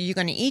 So you're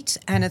going to eat,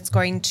 and it's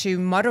going to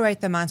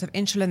moderate the amount of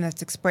insulin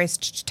that's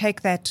expressed to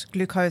take that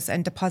glucose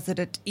and deposit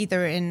it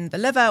either in the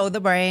liver or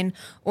the brain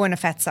or in a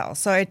fat cell.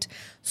 So it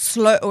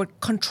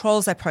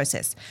controls that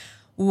process.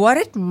 What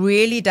it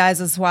really does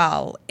as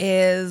well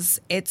is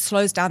it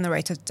slows down the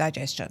rate of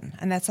digestion.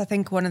 And that's, I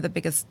think, one of the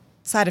biggest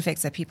side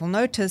effects that people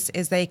notice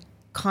is they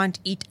can't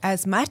eat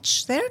as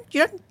much.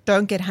 You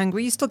don't get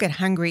hungry. You still get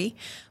hungry,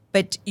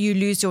 but you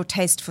lose your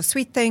taste for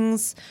sweet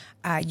things.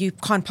 You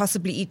can't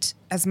possibly eat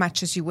as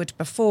much as you would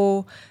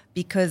before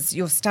because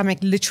your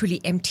stomach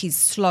literally empties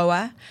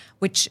slower,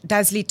 which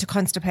does lead to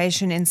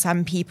constipation in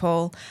some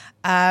people.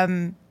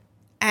 And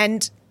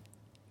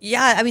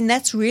Yeah, I mean,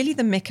 that's really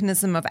the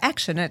mechanism of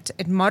action.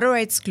 It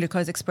moderates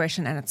glucose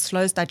expression and it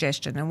slows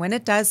digestion. And when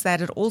it does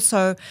that, it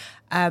also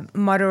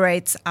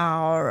moderates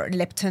our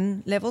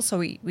leptin level. So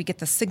we get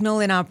the signal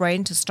in our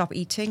brain to stop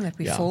eating, that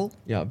we full.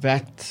 Yeah,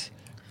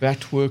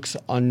 that works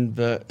on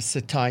the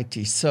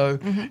satiety. So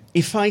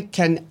if I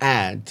can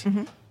add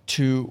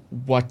to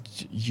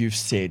what you've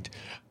said,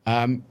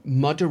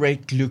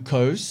 moderate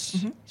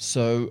glucose.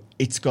 So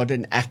it's got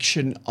an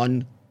action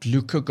on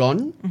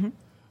glucagon.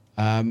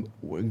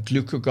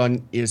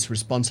 Glucagon is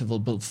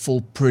responsible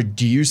for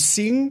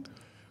producing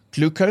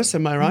glucose.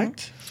 Am I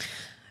right?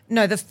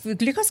 No, the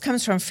glucose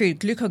comes from food.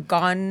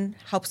 Glucagon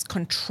helps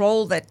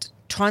control that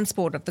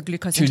transport of the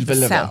glucose into the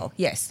cell.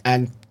 Yes.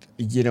 And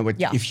you know what?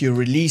 Yeah. If you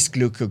release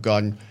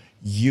glucagon,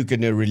 you're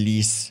going to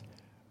release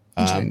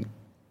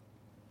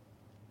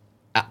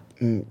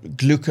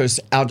glucose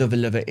out of the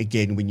liver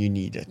again when you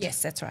need it.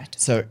 Yes, that's right.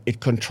 So it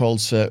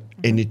controls the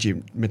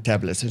energy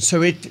metabolism.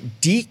 So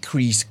it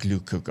decreases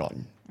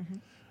glucagon.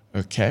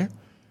 Okay.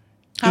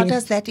 How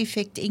does that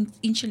affect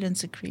insulin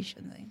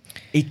secretion then?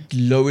 It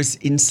lowers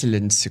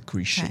insulin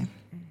secretion.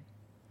 Okay.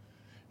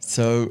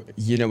 So,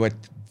 you know what,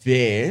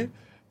 there,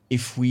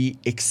 if we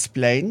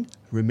explain,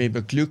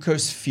 remember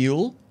glucose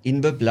fuel in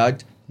the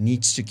blood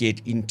needs to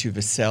get into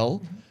the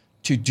cell.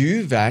 To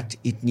do that,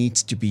 it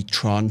needs to be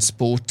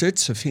transported.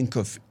 So think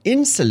of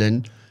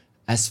insulin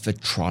as the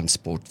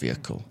transport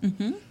vehicle.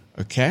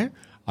 Okay?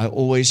 I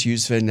always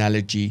use the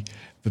analogy,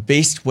 the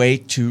best way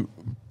to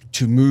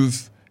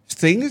move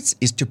things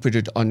is to put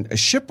it on a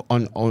ship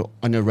on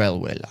a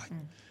railway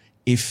line.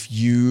 If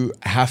you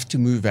have to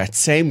move that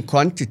same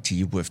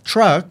quantity with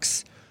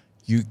trucks,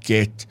 you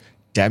get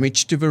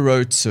damage to the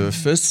road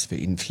surface,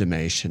 the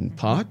inflammation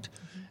part,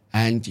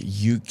 and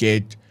you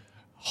get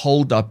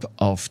hold up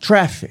of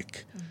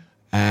traffic.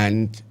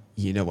 And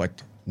you know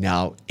what?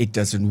 Now it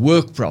doesn't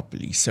work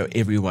properly, so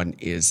everyone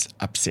is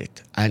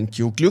upset. And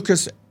your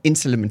glucose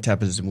insulin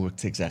metabolism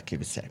works exactly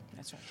the same.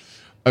 That's right.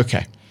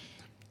 Okay.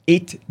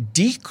 It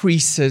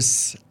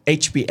decreases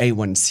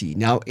HbA1c.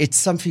 Now, it's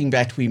something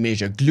that we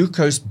measure.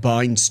 Glucose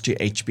binds to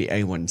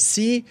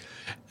HbA1c,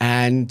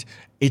 and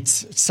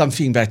it's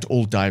something that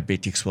all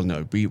diabetics will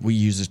know. We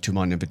use it to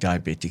monitor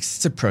diabetics.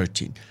 It's a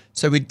protein.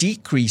 So it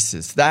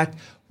decreases that,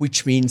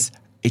 which means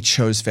it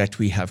shows that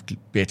we have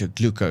better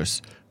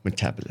glucose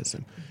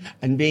metabolism.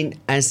 And then,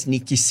 as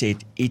Nikki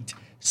said, it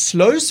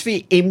slows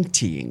the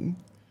emptying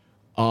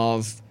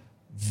of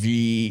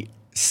the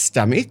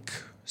stomach.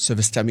 So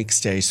the stomach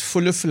stays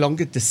fuller for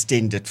longer,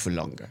 distended for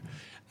longer.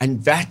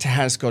 And that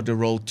has got a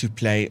role to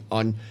play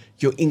on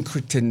your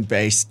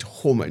incretin-based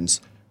hormones.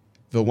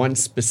 The one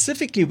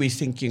specifically we're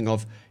thinking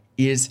of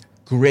is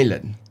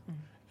ghrelin.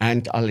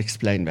 And I'll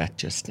explain that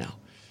just now.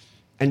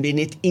 And then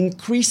it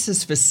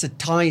increases the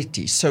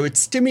satiety. So it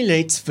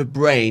stimulates the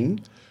brain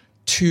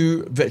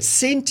to the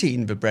center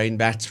in the brain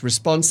that's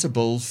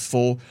responsible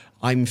for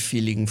I'm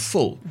feeling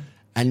full.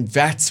 And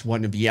that's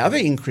one of the other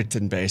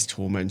incretin-based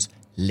hormones,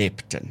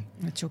 leptin.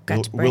 That's your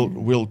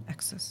gut-brain We'll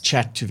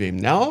chat to them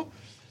now.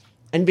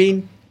 And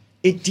then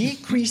it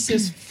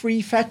decreases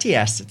free fatty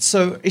acids.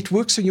 So it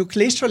works on your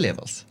cholesterol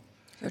levels.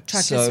 Your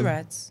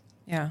triglycerides.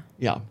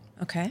 Yeah.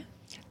 Okay.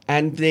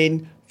 And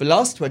then the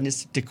last one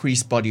is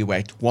decrease body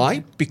weight.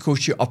 Why?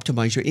 Because you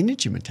optimize your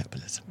energy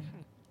metabolism.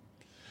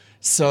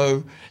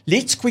 So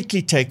let's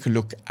quickly take a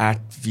look at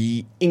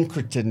the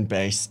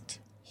incretin-based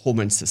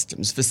hormone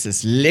systems. This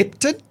is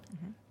leptin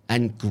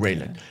and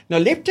ghrelin. Now,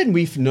 leptin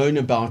we've known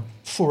about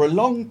for a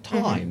long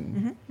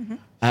time.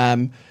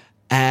 And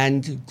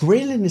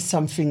ghrelin is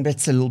something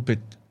that's a little bit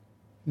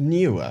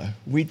newer.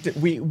 We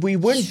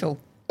weren't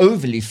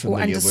overly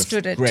familiar with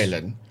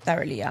ghrelin.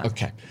 Thoroughly, yeah.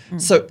 Okay.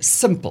 So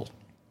simple.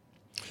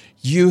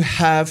 You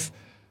have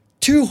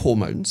two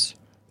hormones.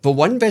 The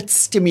one that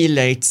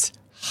stimulates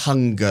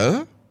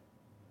hunger,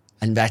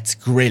 and that's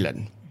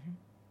ghrelin.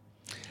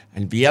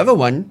 And the other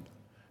one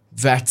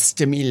that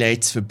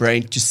stimulates the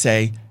brain to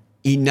say,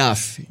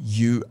 enough,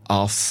 you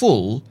are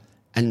full,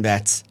 and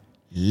that's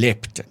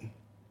leptin.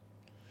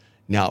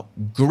 Now,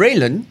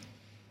 ghrelin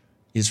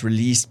is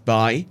released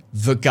by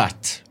the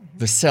gut,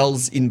 the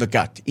cells in the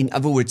gut. In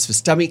other words, the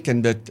stomach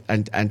and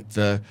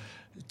the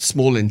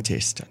small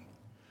intestine.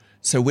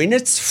 So when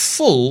it's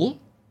full,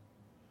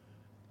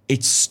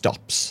 it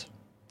stops.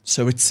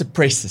 So it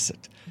suppresses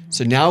it.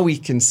 So now we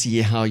can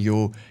see how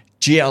your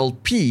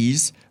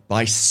GLPs,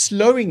 by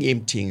slowing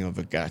emptying of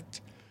the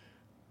gut,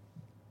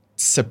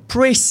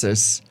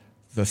 suppresses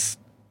the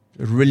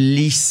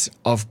release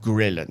of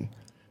ghrelin.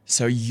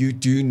 So you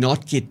do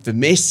not get the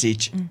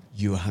message,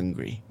 you're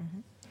hungry.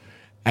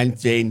 And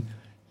then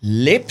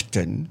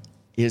leptin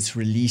is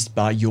released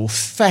by your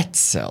fat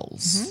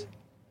cells.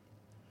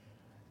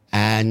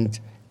 And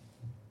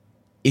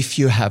if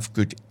you have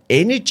good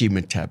energy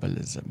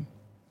metabolism,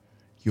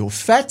 your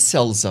fat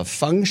cells are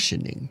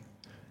functioning.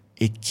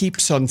 It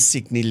keeps on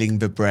signaling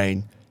the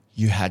brain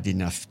you had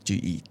enough to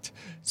eat.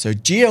 So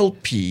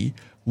GLP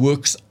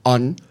works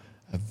on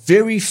a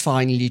very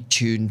finely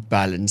tuned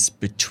balance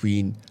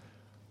between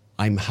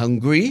I'm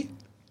hungry,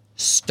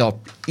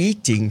 stop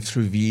eating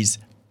through these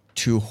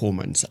to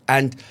hormones.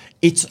 And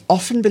it's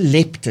often the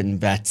leptin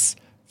that's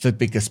the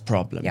biggest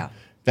problem. Yeah.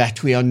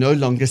 That we are no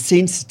longer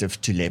sensitive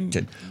to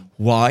leptin.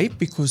 Why?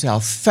 Because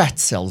our fat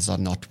cells are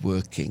not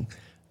working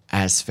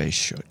as they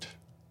should.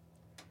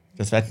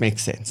 Does that make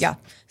sense? Yeah.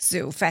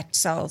 So fat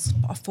cells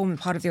are forming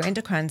part of your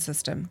endocrine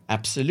system.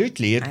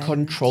 Absolutely. It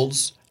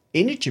controls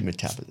energy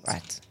metabolism.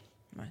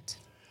 Right.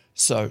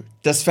 So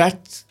does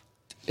that...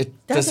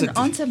 Doesn't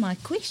answer my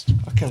question.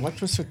 Okay, what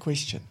was the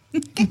question?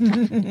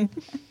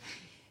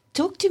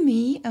 Talk to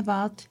me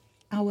about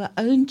our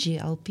own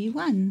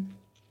GLP-1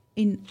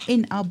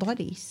 in our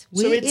bodies.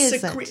 Where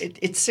is it?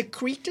 It's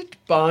secreted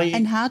by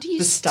and how do you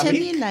the stomach?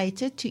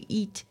 stimulate it to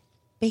eat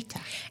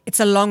better? It's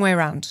a long way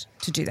around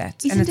to do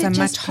that. Isn't and it's it a just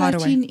much harder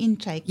protein way.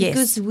 intake? Yes,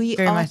 Because we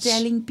very are much.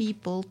 telling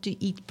people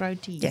to eat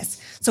protein.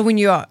 Yes. So when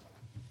you are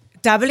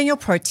doubling your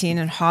protein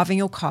and halving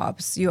your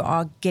carbs, you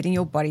are getting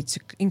your body to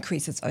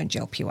increase its own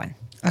GLP-1.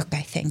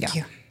 Okay, thank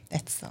you.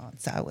 That's the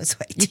answer I was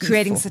waiting You're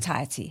creating for.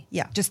 satiety.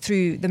 Yeah. Just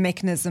through the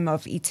mechanism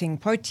of eating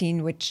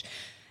protein, which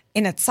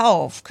in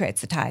itself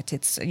creates satiety.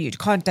 You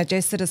can't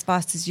digest it as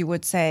fast as you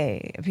would,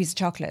 say, a piece of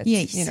chocolate.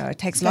 Yes. It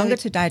takes longer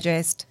to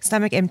digest.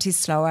 Stomach empties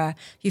slower.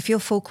 You feel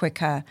full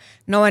quicker.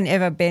 No one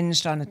ever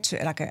binged on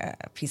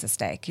a piece of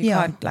steak. You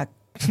can't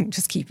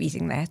just keep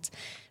eating that.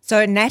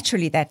 So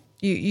naturally that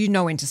you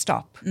know when to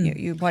stop.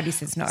 Your body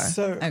says no.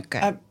 So,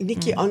 Okay.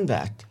 Nikki, on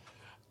that,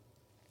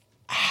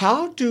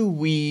 how do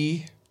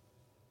we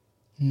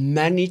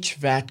manage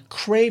that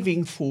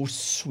craving for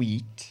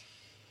sweet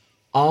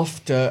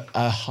after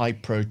a high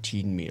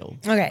protein meal?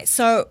 Okay,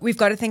 so we've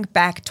got to think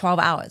back 12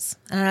 hours.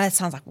 And I know that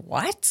sounds like,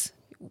 what?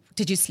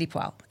 Did you sleep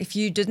well? If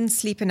you didn't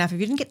sleep enough, if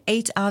you didn't get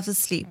 8 hours of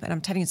sleep, and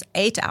I'm telling you it's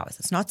 8 hours,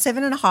 it's not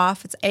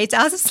 7.5, it's 8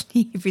 hours of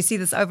sleep. If you see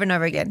this over and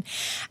over again,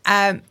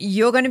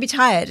 you're going to be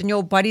tired and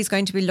your body's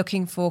going to be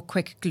looking for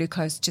quick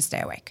glucose to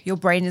stay awake. Your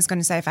brain is going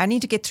to say, if I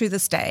need to get through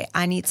this day,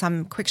 I need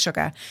some quick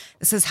sugar.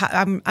 This is how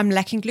I'm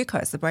lacking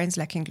glucose. The brain's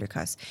lacking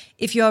glucose.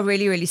 If you are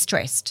really, really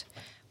stressed,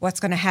 what's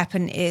going to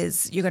happen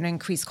is you're going to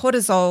increase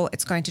cortisol.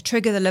 It's going to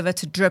trigger the liver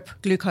to drip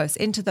glucose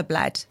into the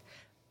blood.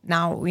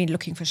 Now we're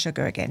looking for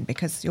sugar again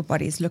because your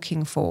body is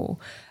looking for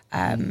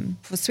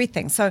sweet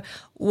things. So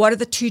what are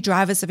the two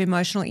drivers of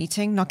emotional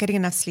eating? Not getting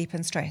enough sleep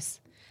and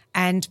stress.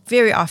 And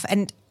very often,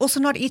 and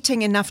also not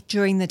eating enough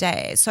during the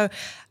day. So,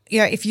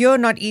 if you're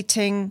not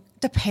eating,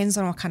 depends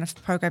on what kind of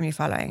program you're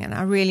following. And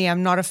I really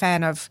am not a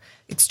fan of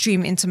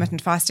extreme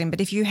intermittent fasting. But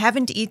if you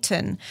haven't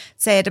eaten,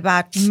 say at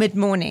about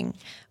mid-morning,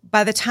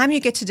 by the time you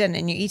get to dinner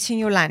and you're eating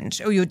your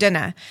lunch or your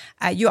dinner,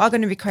 you are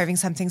going to be craving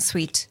something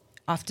sweet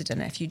after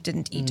dinner if you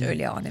didn't eat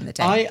earlier on in the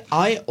day.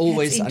 I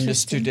always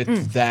understood it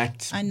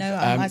that I know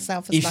I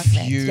myself is like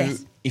that.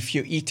 Yes. If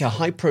you eat a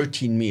high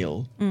protein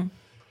meal,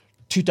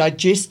 to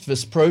digest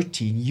this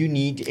protein, you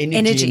need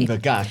energy in the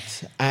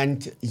gut.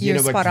 And you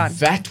know what?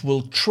 That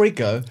will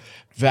trigger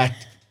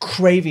that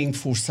craving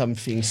for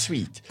something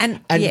sweet. And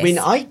yes. when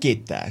I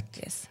get that,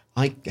 Yes.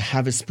 I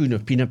have a spoon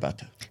of peanut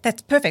butter.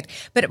 That's perfect.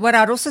 But what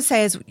I'd also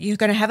say is you're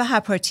going to have a high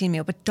protein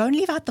meal, but don't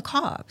leave out the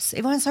carbs.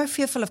 Everyone's so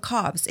fearful of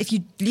carbs. If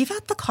you leave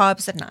out the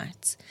carbs at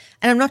night,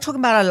 and I'm not talking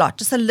about a lot,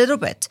 just a little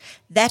bit,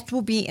 that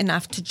will be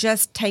enough to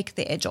just take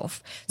the edge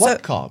off.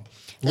 What carb?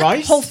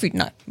 Rice? Whole food,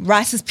 no.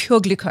 Rice is pure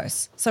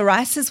glucose. So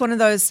rice is one of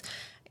those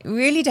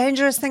really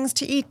dangerous things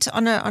to eat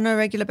on a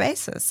regular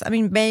basis. I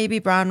mean, maybe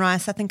brown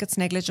rice, I think it's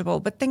negligible,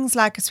 but things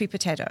like a sweet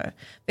potato,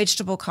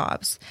 vegetable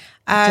carbs.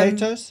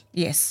 Potatoes?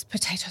 Yes,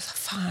 potatoes are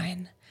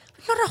fine.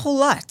 Not a whole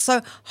lot.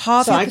 So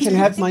half. So I can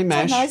have my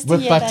mash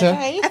with butter.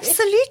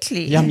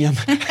 Absolutely. Yum, yum.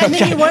 And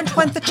then you won't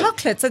want the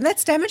chocolates, and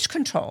that's damage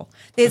control.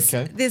 There's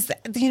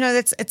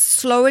it's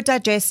slower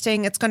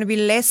digesting. It's going to be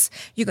less.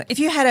 If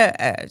you had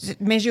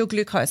a measure your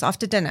glucose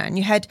after dinner, and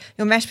you had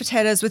your mashed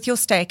potatoes with your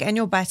steak and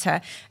your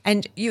butter,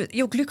 and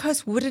your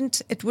glucose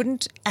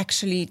wouldn't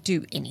actually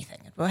do anything.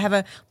 It will have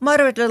a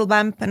moderate little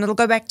bump, and it'll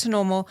go back to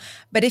normal.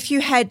 But if you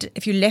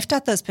left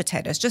out those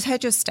potatoes, just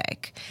had your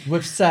steak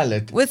with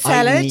salad,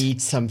 I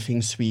need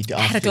something sweet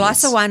afterwards. Had a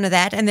glass of wine with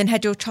that and then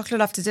had your chocolate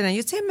after dinner,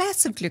 you'd see a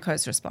massive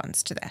glucose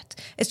response to that.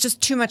 It's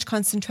just too much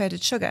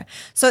concentrated sugar.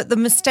 So the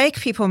mistake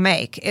people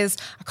make is,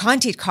 I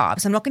can't eat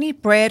carbs. I'm not going to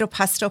eat bread or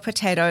pasta or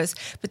potatoes,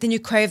 but then you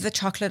crave the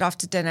chocolate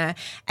after dinner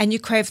and you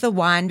crave the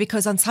wine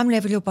because on some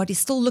level your body's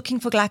still looking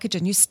for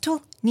glycogen. You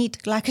still need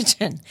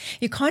glycogen.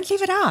 You can't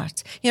leave it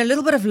out. A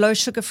little bit of low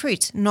sugar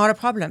fruit, not a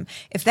problem.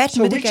 If that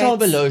mitigates, which are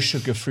the low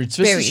sugar fruits?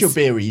 This is your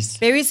berries.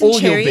 Berries and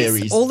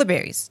cherries. All the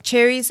berries.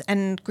 Cherries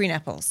and green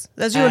apples.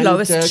 Those are your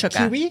lowest sugar.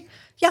 Kiwi?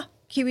 Yeah,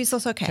 kiwi is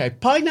also okay. Okay,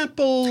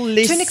 pineapple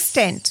less. To an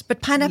extent,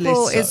 but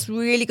pineapple is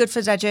really good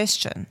for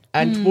digestion.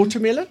 And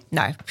watermelon?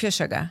 No, pure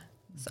sugar.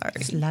 Sorry.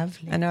 It's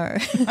lovely. I know.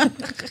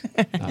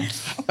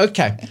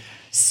 Okay,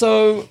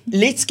 so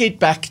let's get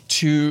back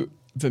to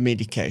the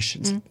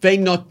medications. They're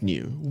not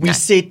new. We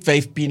said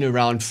they've been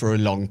around for a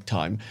long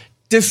time.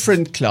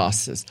 Different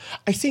classes.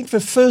 I think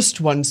the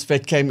first ones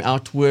that came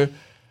out were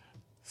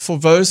for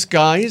those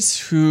guys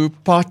who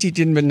partied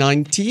in the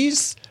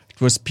 90s.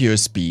 It was pure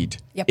speed,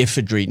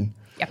 ephedrine.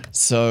 Yep.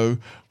 So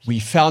We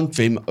found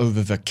them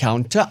over the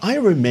counter. I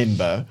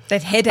remember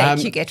that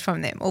headache you get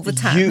from them all the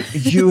time.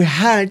 You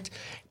had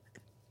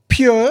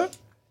pure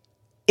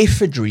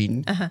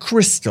ephedrine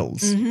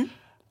crystals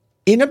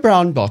in a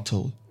brown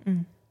bottle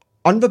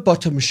on the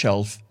bottom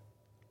shelf,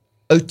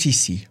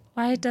 OTC.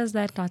 Why does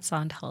that not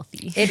sound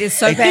healthy? It is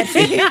so bad for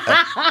you.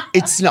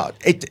 It's not.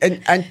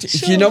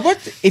 You know what?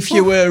 If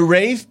you were a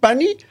rave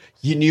bunny,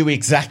 you knew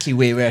exactly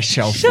where our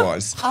shelf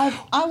was.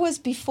 I was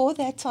before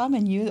that time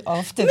and you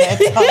after that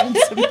time.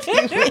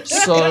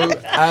 So,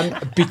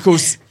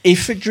 because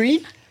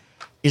ephedrine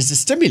is a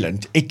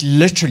stimulant, it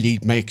literally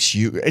makes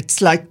you, it's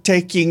like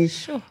taking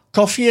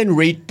coffee and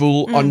Red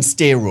Bull on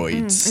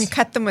steroids. And you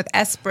cut them with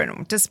aspirin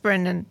or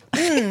Dispirin and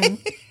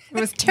it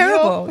was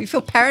terrible. You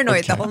feel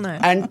paranoid the whole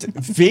night. And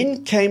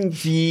then came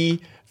the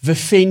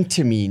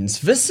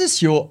phentamines. This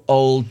is your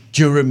old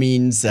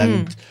Duramines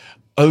and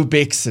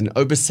Obex and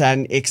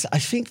Obasan X. I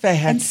think they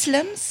had... And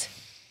Slims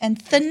and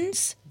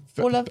Thins,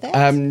 all of that?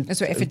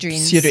 Those were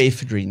ephedrines.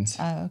 Pseudoephedrines.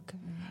 Oh, okay.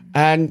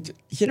 And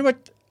you know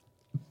what?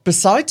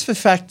 Besides the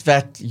fact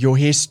that your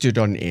hair stood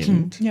on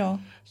end, you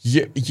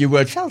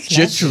were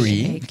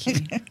jittery.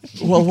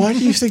 Well, why do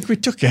you think we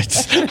took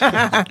it?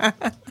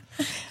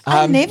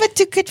 I never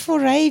took it for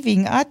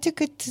raving. I took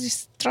it to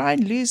try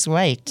and lose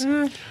weight.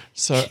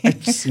 So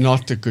it's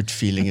not a good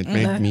feeling. It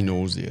made me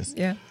nauseous.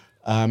 Yeah.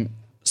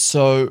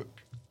 So,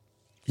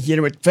 you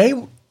know what?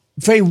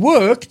 They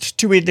worked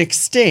to an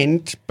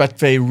extent, but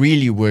they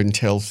really weren't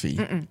healthy.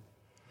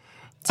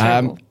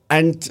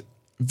 And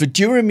the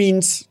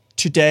Duramines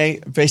today,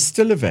 they're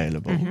still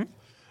available.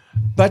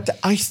 But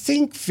I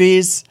think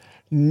there's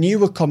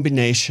newer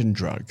combination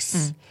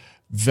drugs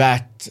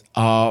that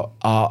are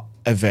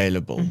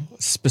available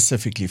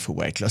specifically for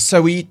weight loss.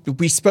 So we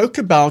spoke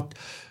about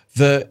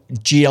the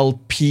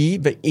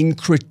GLP, the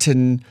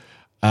incretin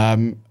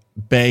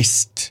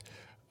based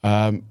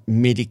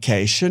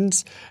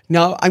medications.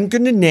 Now I'm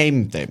going to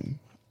name them.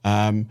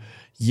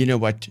 You know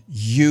what?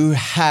 You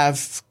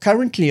have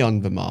currently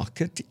on the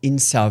market in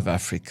South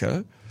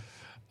Africa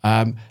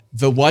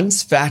the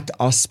ones that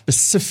are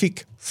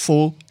specific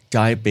for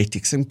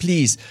diabetics. And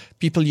please,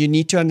 people, you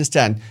need to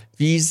understand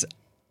these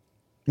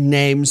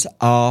names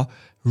are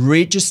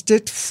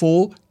registered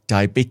for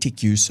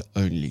diabetic use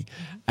only.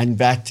 And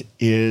that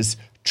is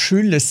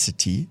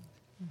Trulicity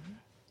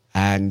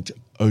and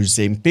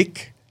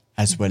Ozempic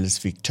as well as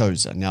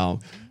Victoza. Now,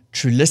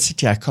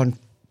 Trulicity, I can't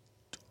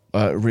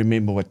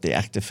remember what the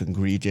active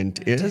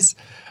ingredient is.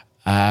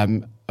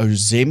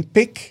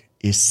 Ozempic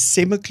is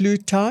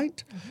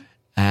semaglutide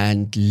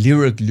and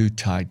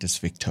liraglutide is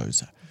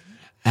Victoza.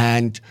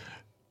 And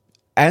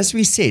as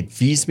we said,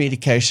 these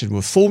medications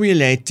were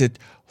formulated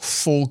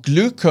for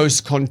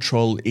glucose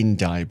control in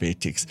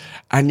diabetics,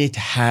 and it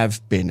had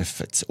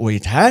benefits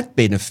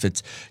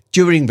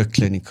during the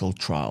clinical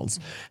trials.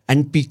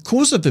 And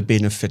because of the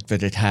benefit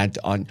that it had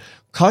on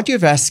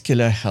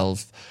cardiovascular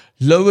health,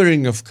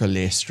 lowering of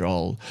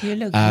cholesterol,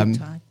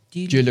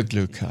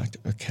 dulaglutide,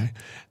 okay,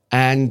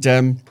 and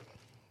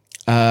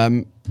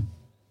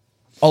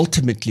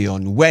ultimately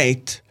on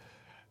weight,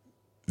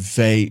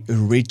 they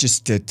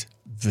registered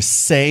the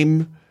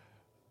same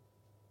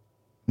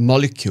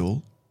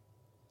molecule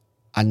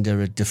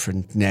under a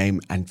different name,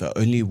 and the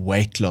only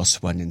weight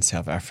loss one in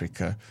South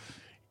Africa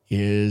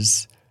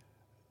is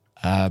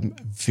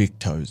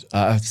Victoza,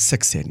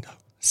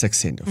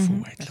 Saxenda for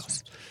weight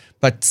loss.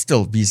 But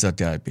still, these are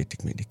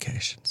diabetic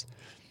medications.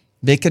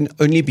 They can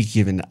only be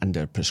given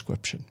under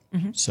prescription.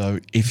 So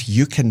if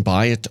you can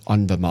buy it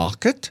on the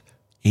market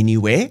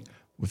anywhere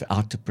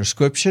without a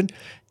prescription,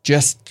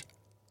 just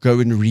go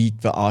and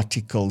read the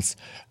articles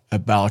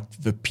about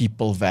the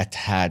people that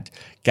had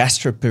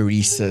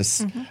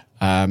gastroparesis,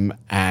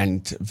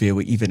 and there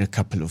were even a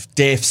couple of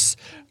deaths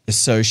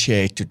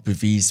associated with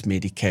these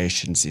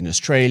medications in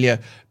Australia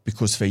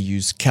because they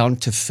use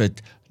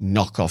counterfeit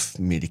knockoff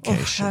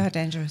medication. Oh, how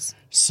dangerous.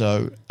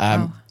 So,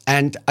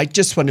 and I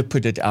just want to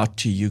put it out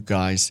to you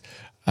guys.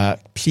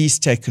 Please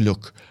take a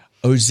look.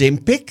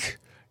 Ozempic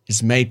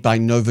is made by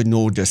Novo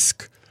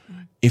Nordisk.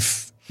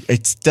 If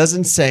it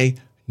doesn't say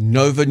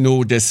Novo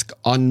Nordisk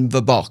on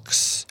the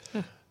box,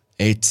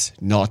 it's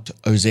not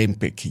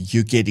Ozempic.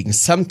 You're getting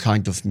some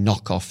kind of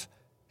knockoff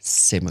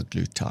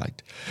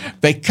semaglutide.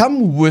 They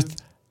come with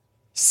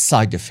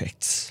side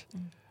effects.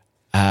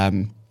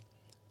 And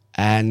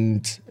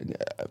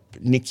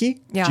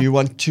Nikki, do you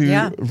want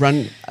to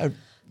run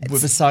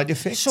with the side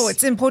effects? Sure.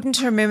 It's important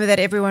to remember that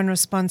everyone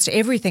responds to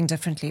everything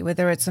differently,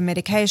 whether it's a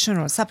medication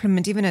or a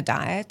supplement, even a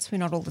diet. We're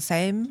not all the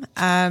same.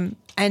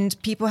 And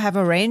people have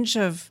a range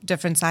of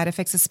different side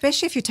effects,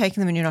 especially if you're taking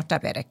them and you're not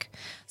diabetic.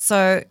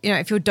 So,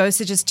 if your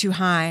dosage is too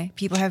high,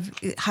 people have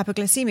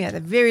hypoglycemia,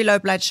 they're very low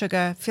blood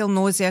sugar, feel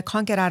nausea,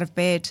 can't get out of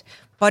bed,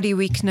 body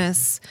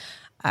weakness,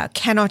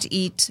 cannot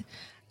eat,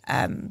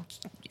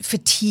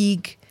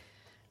 fatigue.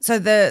 So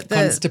the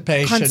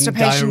constipation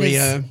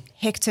diarrhea, is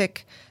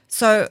hectic.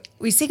 So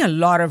we're seeing a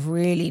lot of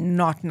really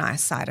not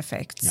nice side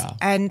effects. Yeah.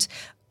 And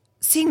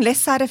seeing less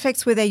side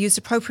effects where they're used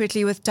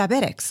appropriately with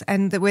diabetics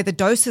and where the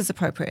dose is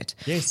appropriate.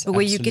 Yes, but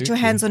where you get your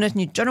hands on it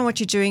and you don't know what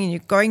you're doing and you're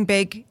going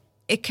big,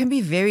 it can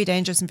be very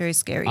dangerous and very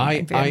scary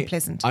and very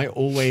unpleasant. I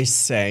always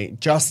say,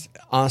 just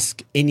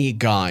ask any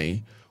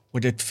guy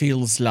what it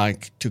feels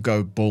like to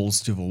go balls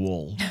to the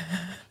wall.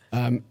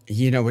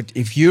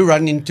 If you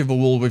run into the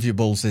wall with your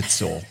balls, it's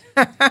sore.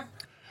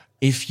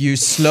 If you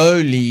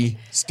slowly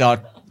start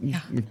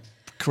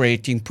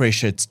creating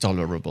pressure, it's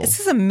tolerable. This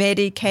is a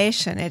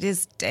medication. It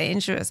is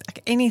dangerous,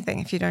 like anything,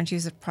 if you don't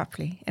use it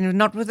properly. And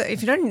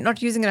if you're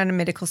not using it under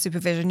medical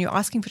supervision, you're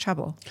asking for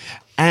trouble.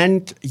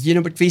 And,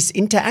 but there's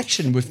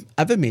interaction with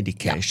other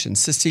medications.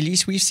 So,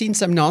 Celise, we've seen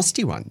some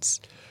nasty ones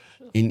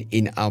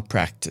in our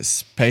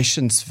practice.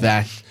 Patients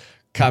that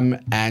come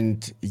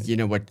and,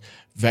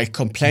 they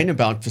complain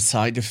about the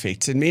side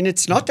effects. I mean,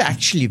 it's not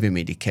actually the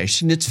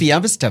medication, it's the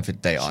other stuff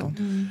that they're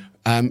on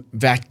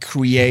that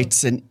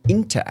creates an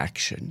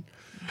interaction.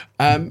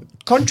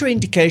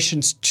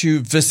 Contraindications to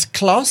this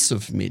class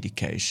of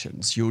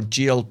medications, your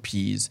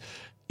GLPs,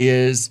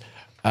 is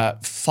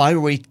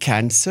thyroid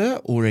cancer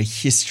or a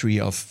history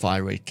of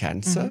thyroid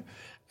cancer,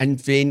 and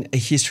then a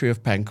history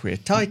of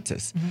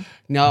pancreatitis.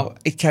 Now,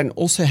 it can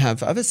also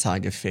have other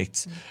side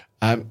effects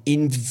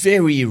in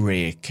very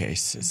rare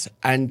cases.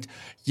 And,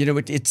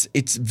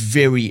 it's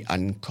very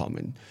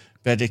uncommon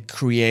that it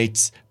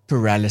creates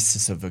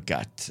paralysis of the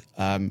gut.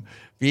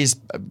 There's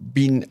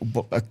been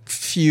a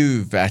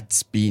few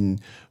that's been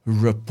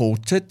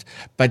reported,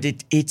 but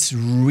it's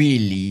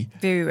really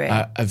very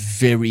rare. A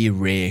very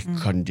rare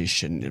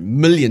condition.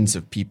 Millions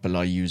of people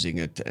are using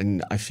it,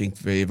 and I think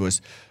there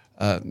was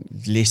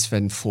less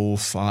than 4 or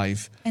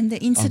 5. And the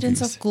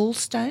incidence of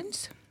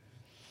gallstones?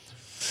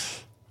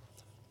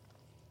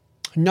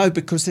 No,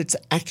 because it's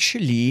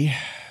actually,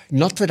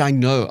 not that I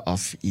know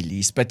of,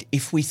 Elise, but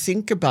if we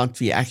think about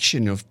the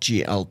action of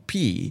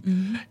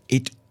GLP,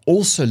 it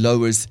also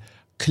lowers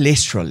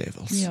cholesterol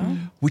levels,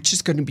 which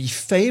is going to be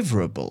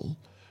favorable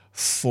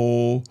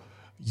for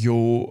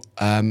your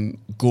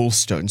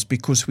gallstones,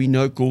 because we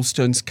know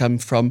gallstones come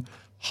from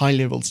high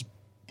levels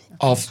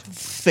of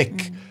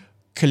thick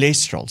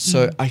cholesterol.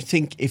 So I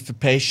think if the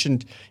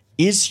patient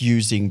is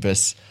using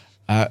this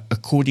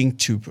according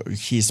to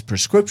his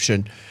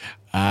prescription,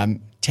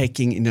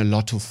 taking in a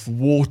lot of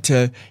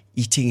water,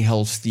 eating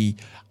healthy,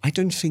 I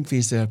don't think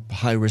there's a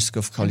high risk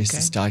of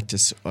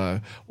cholecystitis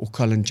or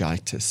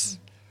cholangitis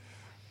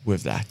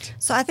with that.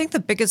 So I think the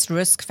biggest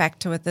risk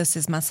factor with this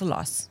is muscle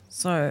loss.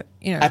 So,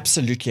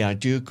 Absolutely, I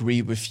do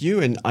agree with you,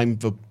 and I'm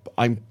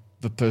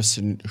the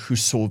person who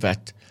saw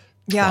that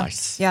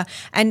twice. Yeah,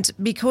 and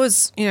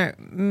because,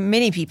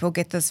 many people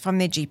get this from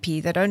their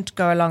GP, they don't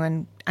go along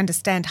and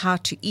understand how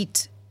to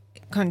eat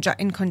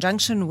in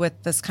conjunction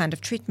with this kind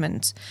of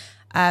treatment.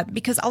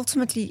 Because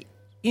ultimately,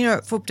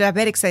 for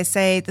diabetics, they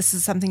say this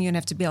is something you're going to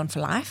have to be on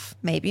for life.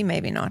 Maybe,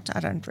 maybe not. I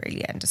don't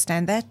really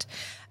understand that.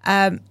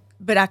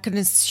 But I can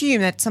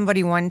assume that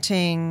somebody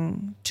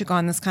wanting to go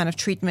on this kind of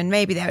treatment,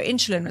 maybe they're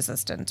insulin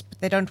resistant,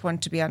 but they don't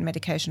want to be on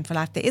medication for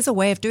life. There is a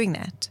way of doing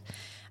that.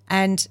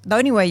 And the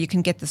only way you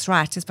can get this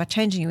right is by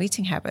changing your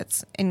eating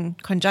habits in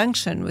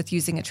conjunction with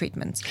using a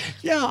treatment.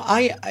 Yeah,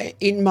 I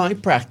in my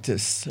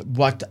practice,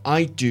 what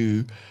I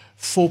do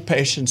for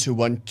patients who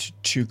want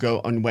to go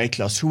on weight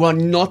loss, who are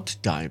not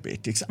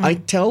diabetics, I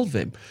tell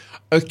them,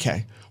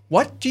 okay,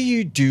 what do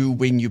you do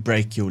when you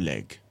break your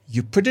leg?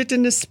 You put it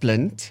in a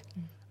splint,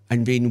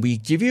 and then we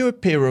give you a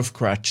pair of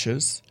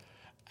crutches,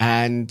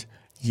 and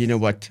you know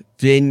what?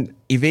 Then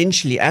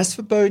eventually, as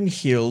the bone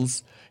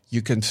heals,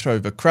 you can throw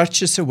the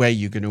crutches away.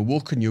 You're going to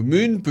walk on your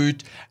moon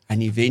boot,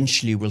 and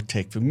eventually we'll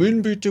take the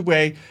moon boot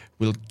away.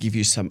 We'll give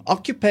you some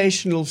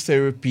occupational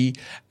therapy,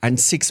 and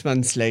 6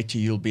 months later,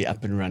 you'll be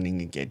up and running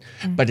again.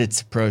 But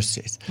it's a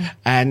process.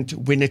 And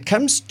when it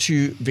comes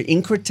to the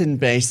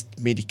incretin-based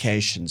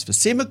medications, the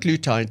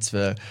semaglutides,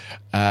 the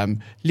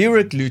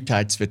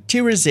liraglutides, the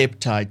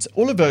tirzepatides,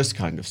 all of those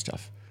kind of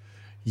stuff,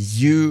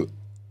 you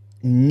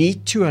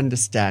need to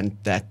understand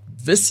that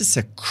this is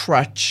a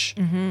crutch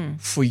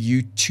for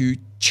you to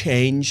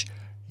change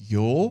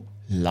your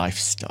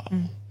lifestyle.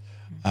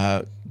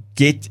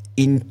 Get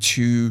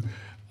into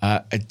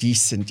a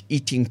decent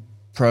eating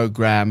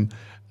program,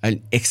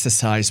 an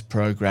exercise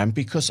program,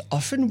 because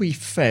often we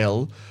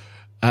fail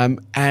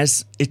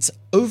as it's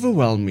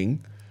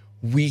overwhelming.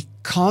 We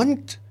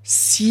can't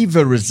see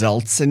the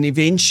results, and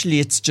eventually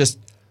it's just,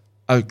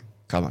 oh,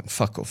 come on,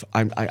 fuck off.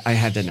 I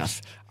had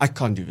enough. I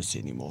can't do this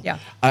anymore. Yeah.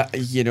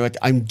 You know what?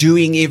 I'm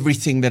doing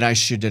everything that I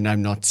should, and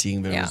I'm not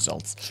seeing the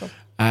results. Sure.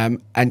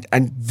 And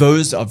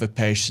those are the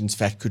patients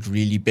that could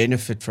really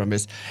benefit from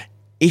this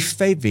if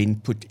they then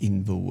put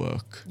in the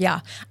work.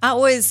 Yeah. I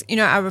always,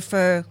 I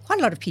refer quite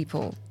a lot of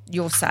people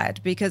your side,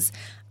 because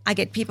I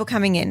get people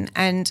coming in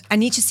and I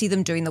need to see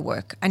them doing the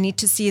work. I need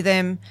to see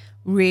them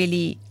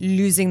really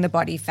losing the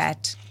body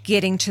fat,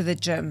 getting to the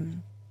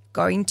gym,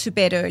 going to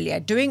bed earlier,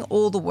 doing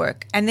all the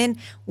work. And then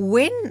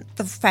when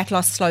the fat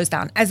loss slows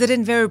down, as it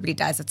invariably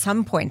does at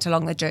some point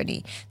along the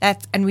journey,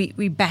 and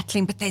we're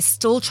battling, but they're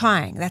still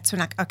trying, that's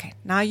when okay,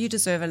 now you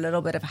deserve a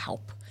little bit of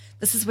help.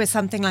 This is where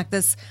something like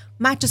this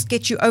might just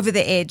get you over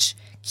the edge,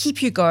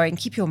 keep you going,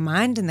 keep your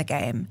mind in the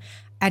game,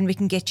 and we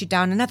can get you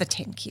down another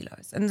 10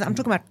 kilos. And I'm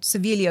talking about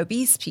severely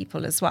obese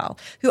people as well,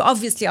 who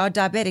obviously are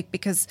diabetic,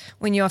 because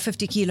when you are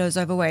 50 kilos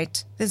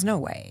overweight, there's no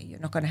way you're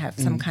not going to have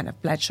some kind of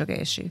blood sugar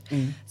issue.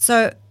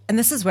 So, and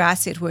this is where I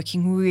see it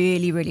working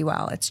really, really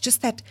well. It's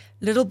just that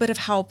little bit of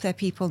help that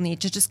people need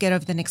to just get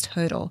over the next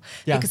hurdle,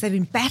 because they've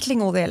been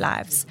battling all their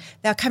lives.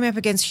 They're coming up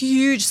against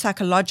huge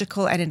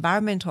psychological and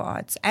environmental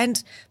odds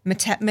and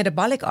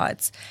metabolic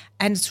odds.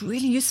 And it's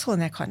really useful in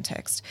that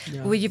context,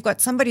 where you've got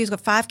somebody who's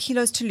got 5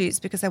 kilos to lose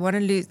because they want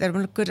to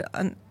look good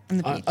on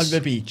the beach. On the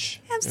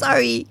beach. I'm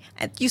sorry.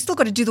 And you still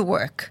got to do the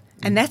work.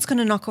 And that's going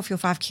to knock off your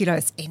 5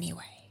 kilos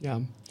anyway. Yeah.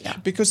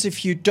 Because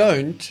if you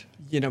don't,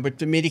 but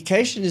the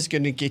medication is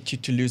going to get you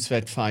to lose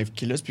that 5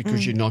 kilos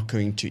because you're not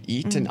going to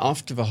eat. And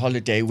after the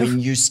holiday, when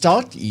you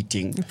start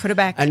eating you put it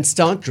back and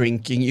start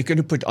drinking, you're going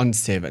to put on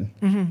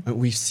 7.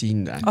 We've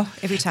seen that. Oh,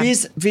 every time.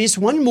 There's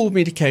one more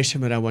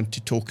medication that I want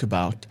to talk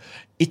about.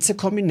 It's a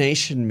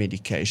combination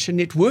medication.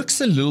 It works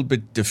a little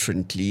bit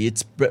differently.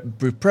 It's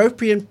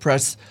bupropion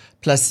plus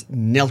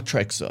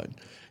naltrexone.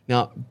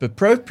 Now,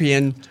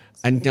 bupropion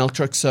and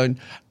naltrexone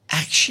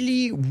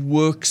actually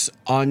works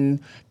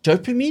on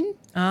dopamine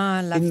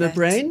in the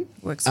brain.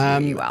 Works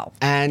really well.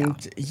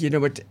 And you know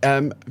what?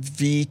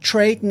 The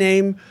trade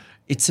name,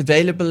 it's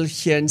available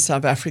here in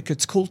South Africa.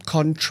 It's called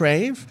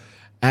Contrave,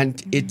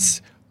 and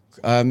it's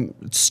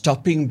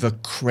stopping the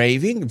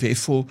craving.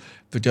 Therefore,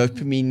 the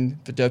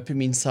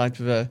dopamine side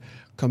of the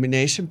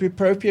combination.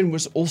 Bupropion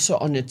was also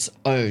on its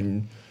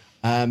own.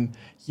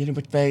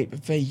 But they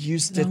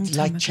used it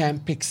like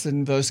Champix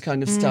and those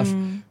kind of stuff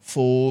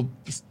for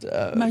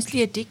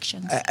mostly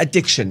addictions.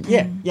 Addiction,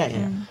 yeah.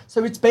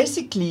 So it's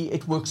basically,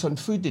 it works on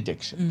food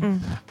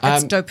addiction.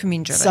 It's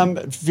dopamine driven. Some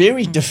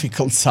very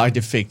difficult side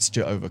effects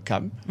to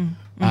overcome.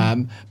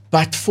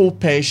 But for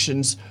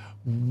patients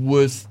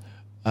with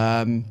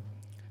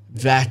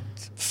that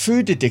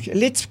food addiction,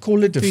 let's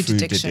call it a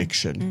food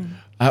addiction,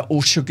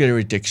 or sugar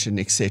addiction,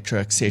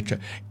 etc.,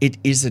 it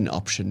is an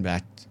option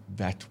that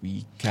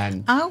we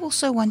can. I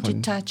also want to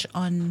touch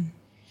on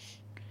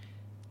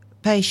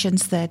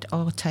patients that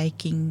are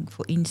taking,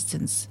 for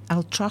instance,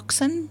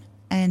 altroxin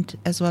and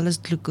as well as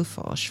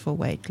glucophage for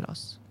weight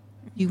loss.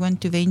 You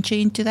want to venture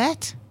into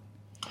that?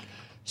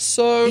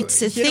 So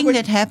it's a thing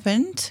that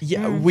happened.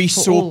 Yeah, we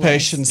saw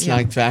patients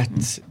like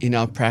that in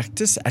our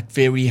practice at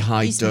very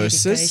high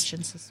doses.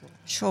 As well.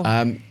 Sure.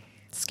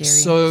 Scary.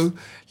 So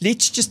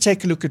let's just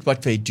take a look at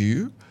what they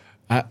do.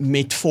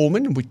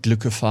 Metformin with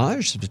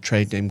glucophage, the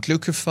trade name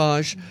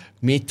glucophage.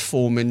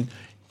 Metformin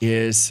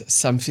is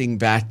something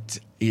that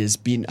has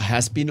been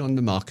on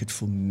the market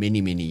for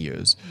many, many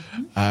years.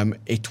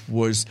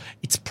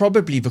 It's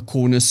probably the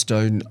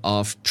cornerstone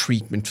of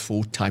treatment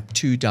for type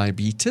 2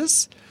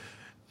 diabetes.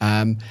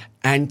 And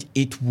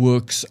it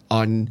works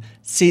on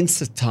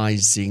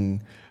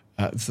sensitizing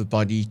the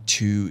body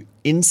to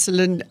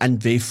insulin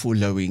and therefore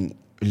lowering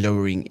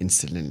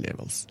insulin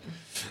levels.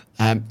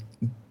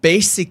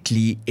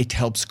 Basically, it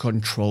helps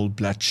control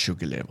blood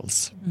sugar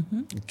levels.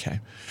 Okay.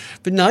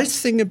 The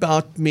nice thing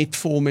about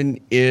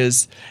metformin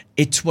is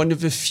it's one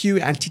of the few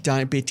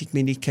anti-diabetic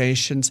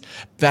medications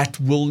that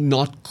will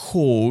not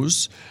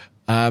cause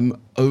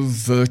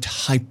overt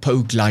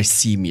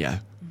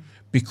hypoglycemia,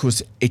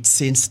 because it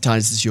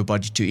sensitizes your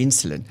body to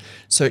insulin.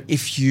 So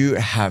if you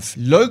have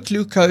low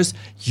glucose,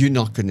 you're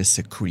not going to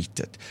secrete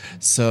it.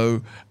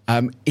 So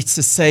it's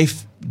a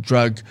safe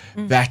drug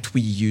that we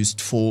used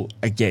for,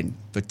 again,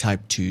 the type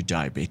 2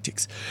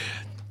 diabetics.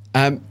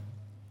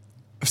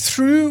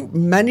 Through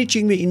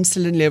managing the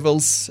insulin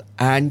levels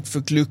and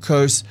the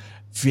glucose,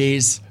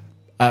 there's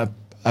I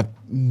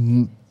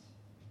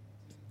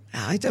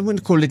don't want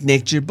to call it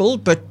negligible,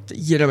 but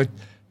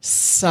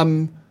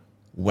some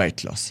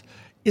weight loss.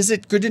 Is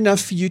it good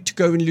enough for you to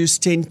go and lose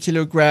 10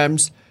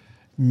 kilograms?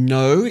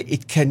 No,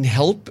 it can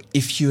help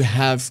if you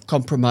have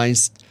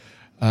compromised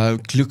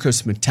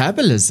glucose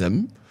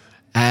metabolism.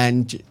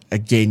 And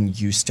again,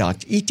 you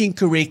start eating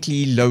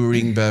correctly,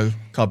 lowering the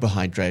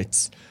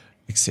carbohydrates,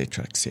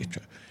 etc.,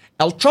 etc.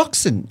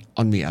 Altroxin,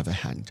 on the other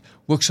hand,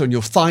 works on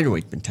your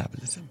thyroid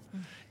metabolism.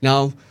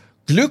 Now,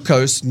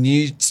 glucose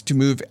needs to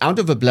move out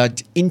of the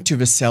blood into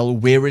the cell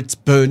where it's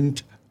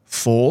burned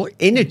for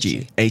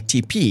energy,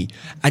 ATP,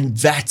 and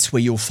that's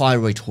where your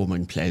thyroid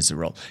hormone plays a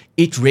role.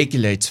 It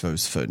regulates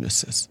those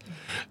furnaces.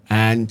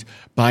 And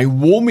by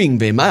warming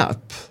them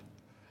up,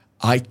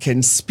 I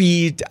can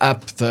speed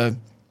up the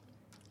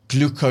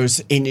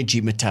glucose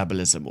energy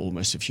metabolism,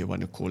 almost, if you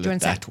want to call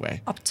it that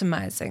way.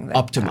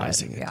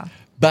 Optimizing it. Yeah.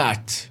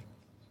 But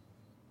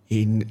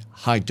in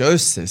high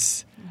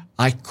doses,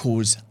 I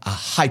cause a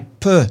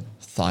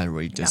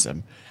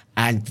hyperthyroidism,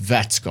 and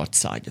that's got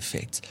side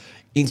effects.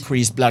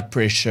 Increased blood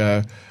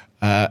pressure,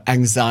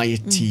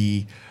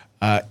 anxiety.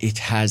 It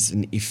has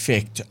an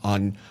effect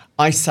on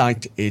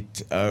eyesight.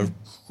 It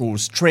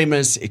causes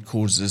tremors. It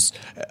causes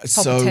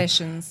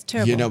palpitations.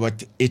 Terrible. You know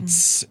what?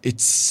 It's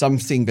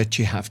something that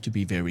you have to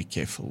be very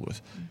careful with.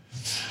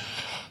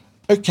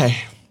 Okay.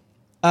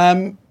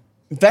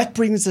 that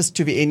brings us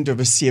to the end of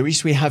a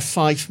series. We have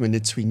 5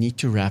 minutes. We need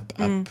to wrap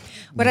up.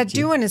 What I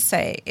do want to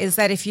say is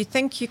that if you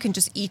think you can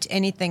just eat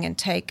anything and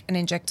take an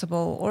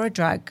injectable or a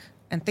drug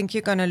and think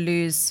you're going to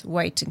lose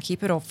weight and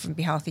keep it off and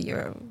be healthy,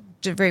 you're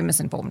very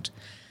misinformed.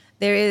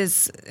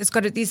 These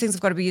things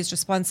have got to be used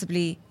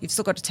responsibly. You've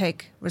still got to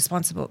take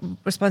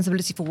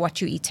responsibility for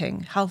what you're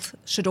eating. Health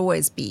should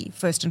always be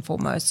first and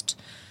foremost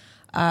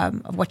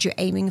of what you're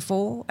aiming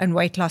for, and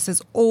weight loss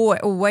is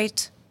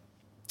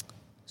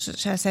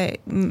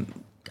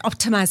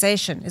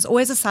optimization is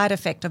always a side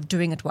effect of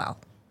doing it well.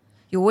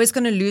 You're always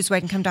going to lose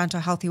weight and come down to a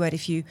healthy weight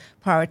if you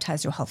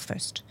prioritize your health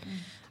first.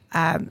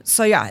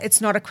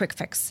 It's not a quick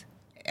fix.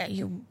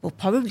 You will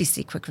probably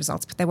see quick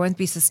results, but they won't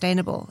be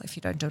sustainable if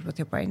you don't do it with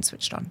your brain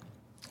switched on.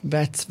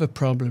 That's the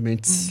problem.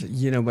 It's,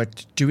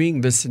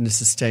 doing this in a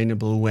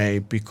sustainable way,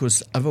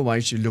 because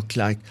otherwise you look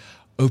like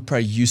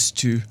Oprah used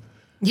to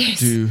do.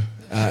 She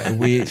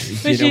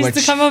used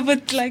to come up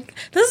with like,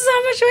 this is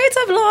how much weight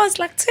I've lost,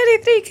 like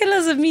 23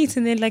 kilos of meat,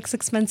 and then like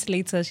 6 months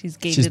later she's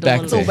gained it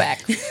all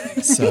back.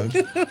 So,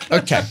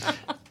 okay.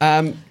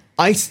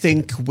 I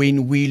think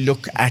when we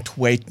look at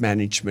weight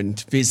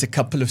management, there's a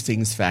couple of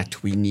things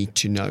that we need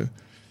to know.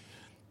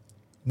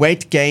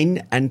 Weight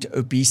gain and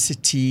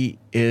obesity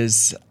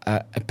is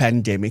a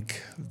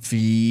pandemic.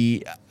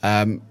 The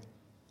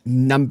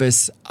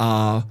numbers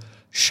are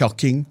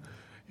shocking.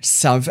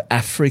 South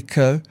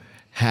Africa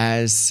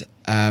has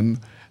a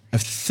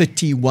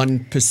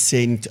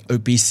 31%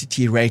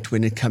 obesity rate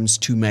when it comes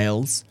to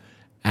males,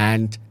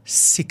 and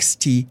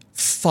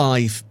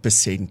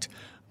 65%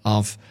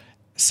 of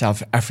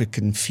South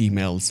African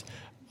females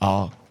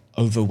are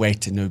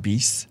overweight and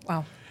obese.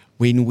 Wow.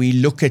 When we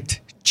look at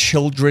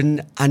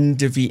children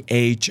under the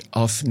age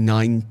of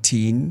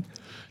 19,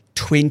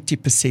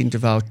 20%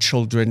 of our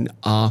children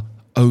are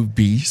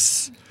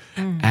obese.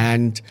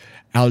 And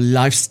our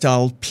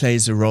lifestyle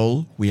plays a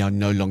role. We are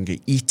no longer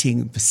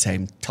eating the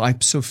same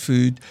types of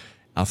food.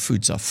 Our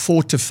foods are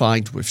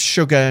fortified with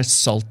sugar,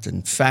 salt,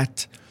 and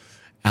fat.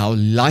 Our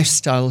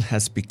lifestyle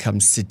has become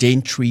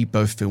sedentary,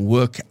 both in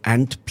work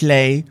and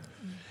play.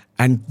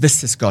 And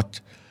this has got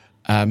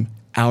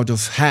out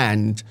of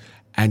hand,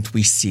 and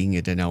we're seeing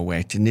it in our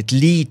weight. And it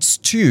leads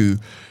to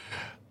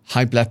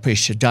high blood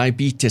pressure,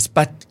 diabetes,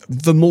 but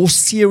the more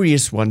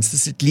serious ones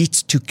is it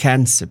leads to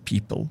cancer,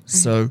 people.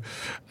 So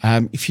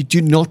if you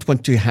do not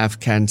want to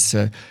have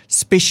cancer,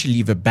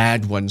 especially the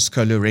bad ones,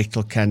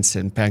 colorectal cancer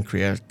and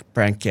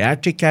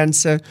pancreatic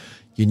cancer,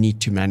 you need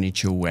to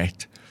manage your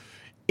weight.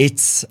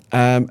 It's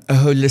a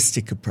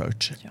holistic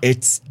approach. Yeah.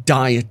 It's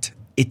diet,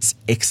 it's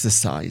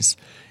exercise.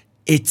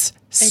 It's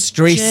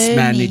stress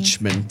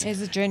management. It's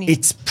a journey.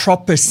 It's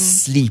proper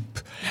sleep.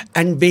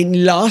 And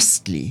then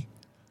lastly,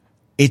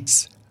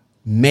 it's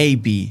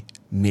maybe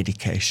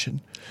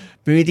medication.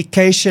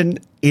 Medication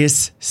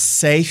is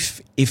safe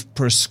if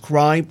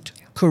prescribed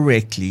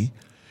correctly.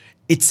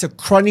 It's a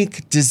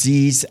chronic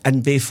disease,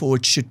 and therefore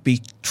it should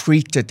be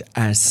treated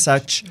as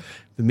such.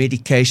 The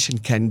medication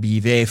can be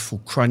there for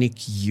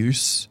chronic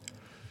use.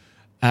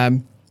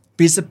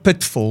 There's a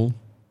pitfall.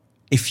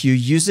 If you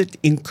use it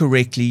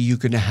incorrectly, you're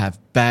going to have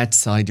bad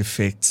side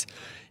effects.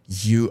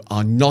 You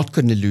are not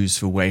going to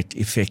lose the weight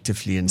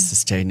effectively and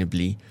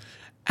sustainably.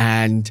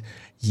 And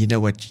you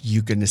know what?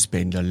 You're going to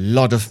spend a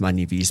lot of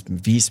money. These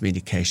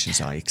medications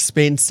are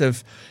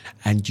expensive,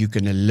 and you're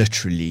going to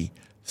literally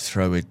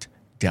throw it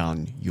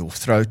down your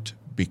throat,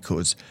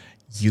 because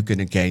you're going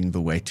to gain the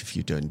weight if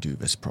you don't do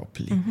this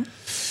properly.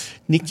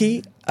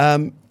 Nikki,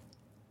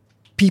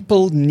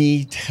 people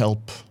need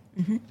help.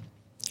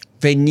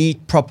 They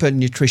need proper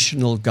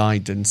nutritional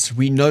guidance.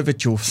 We know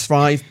that your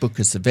Thrive book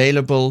is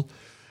available.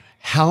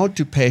 How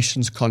do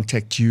patients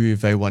contact you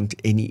if they want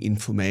any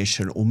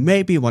information or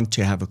maybe want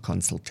to have a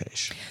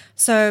consultation?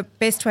 So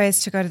best way is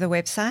to go to the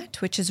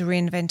website, which is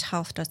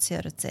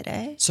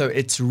reinventhealth.co.za. So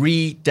it's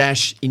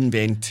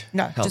re-invent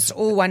No, health. just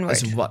all one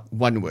word. It's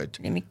one word.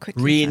 Let me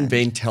quickly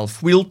Reinvent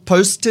Health. We'll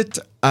post it.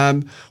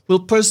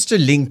 We'll post a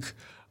link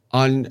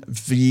on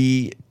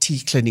the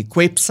T-Clinic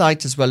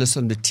website as well as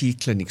on the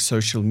T-Clinic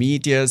social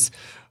medias.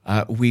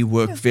 We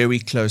work very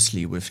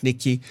closely with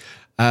Nikki.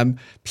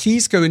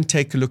 Please go and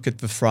take a look at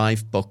the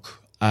Thrive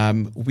book.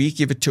 We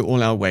give it to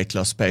all our weight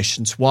loss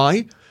patients.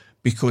 Why?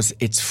 Because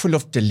it's full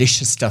of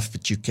delicious stuff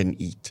that you can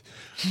eat.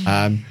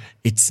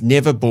 It's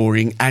never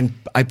boring, and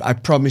I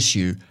promise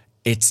you,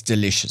 it's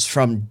delicious.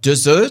 From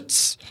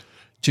desserts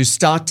to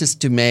starters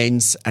to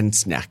mains and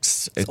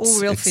snacks. It's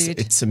all real food.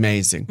 It's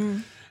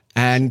amazing.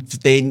 And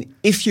then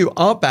if you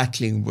are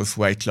battling with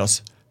weight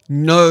loss,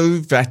 know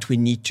that we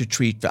need to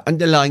treat the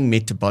underlying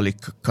metabolic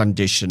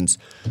conditions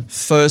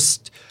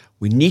first.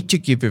 We need to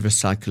give you the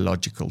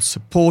psychological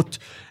support.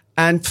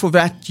 And for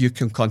that, you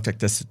can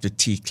contact us at the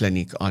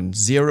T-Clinic on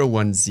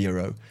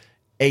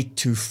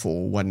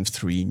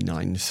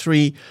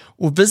 010-824-1393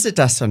 or visit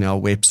us on our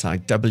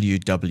website,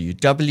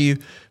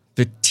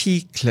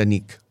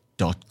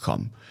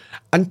 www.thetclinic.com.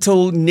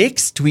 until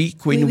next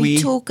week when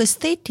we talk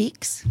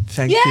aesthetics.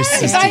 Thank you,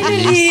 Sister.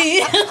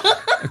 Finally.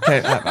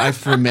 Okay,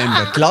 I've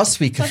remembered. Last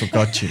week I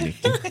forgot you,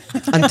 Nikki,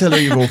 until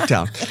you walked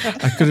out.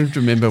 I couldn't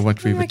remember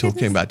what we were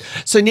talking about.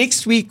 So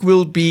next week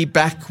we'll be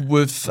back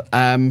with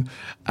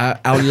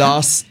our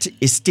last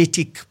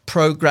aesthetic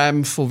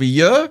program for the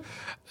year,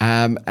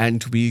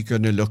 and we're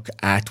going to look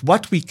at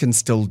what we can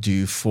still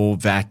do for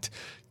that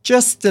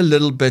just a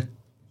little bit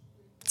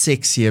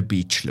sexier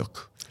beach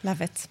look. Love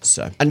it.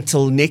 So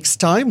until next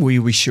time, we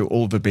wish you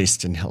all the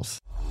best in health.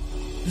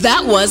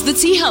 That was the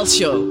T Health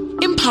Show,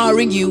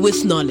 empowering you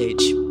with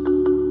knowledge.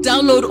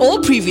 Download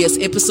all previous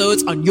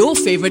episodes on your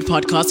favorite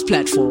podcast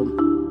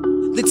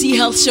platform. The T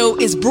Health Show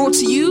is brought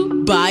to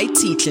you by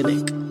T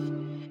Clinic.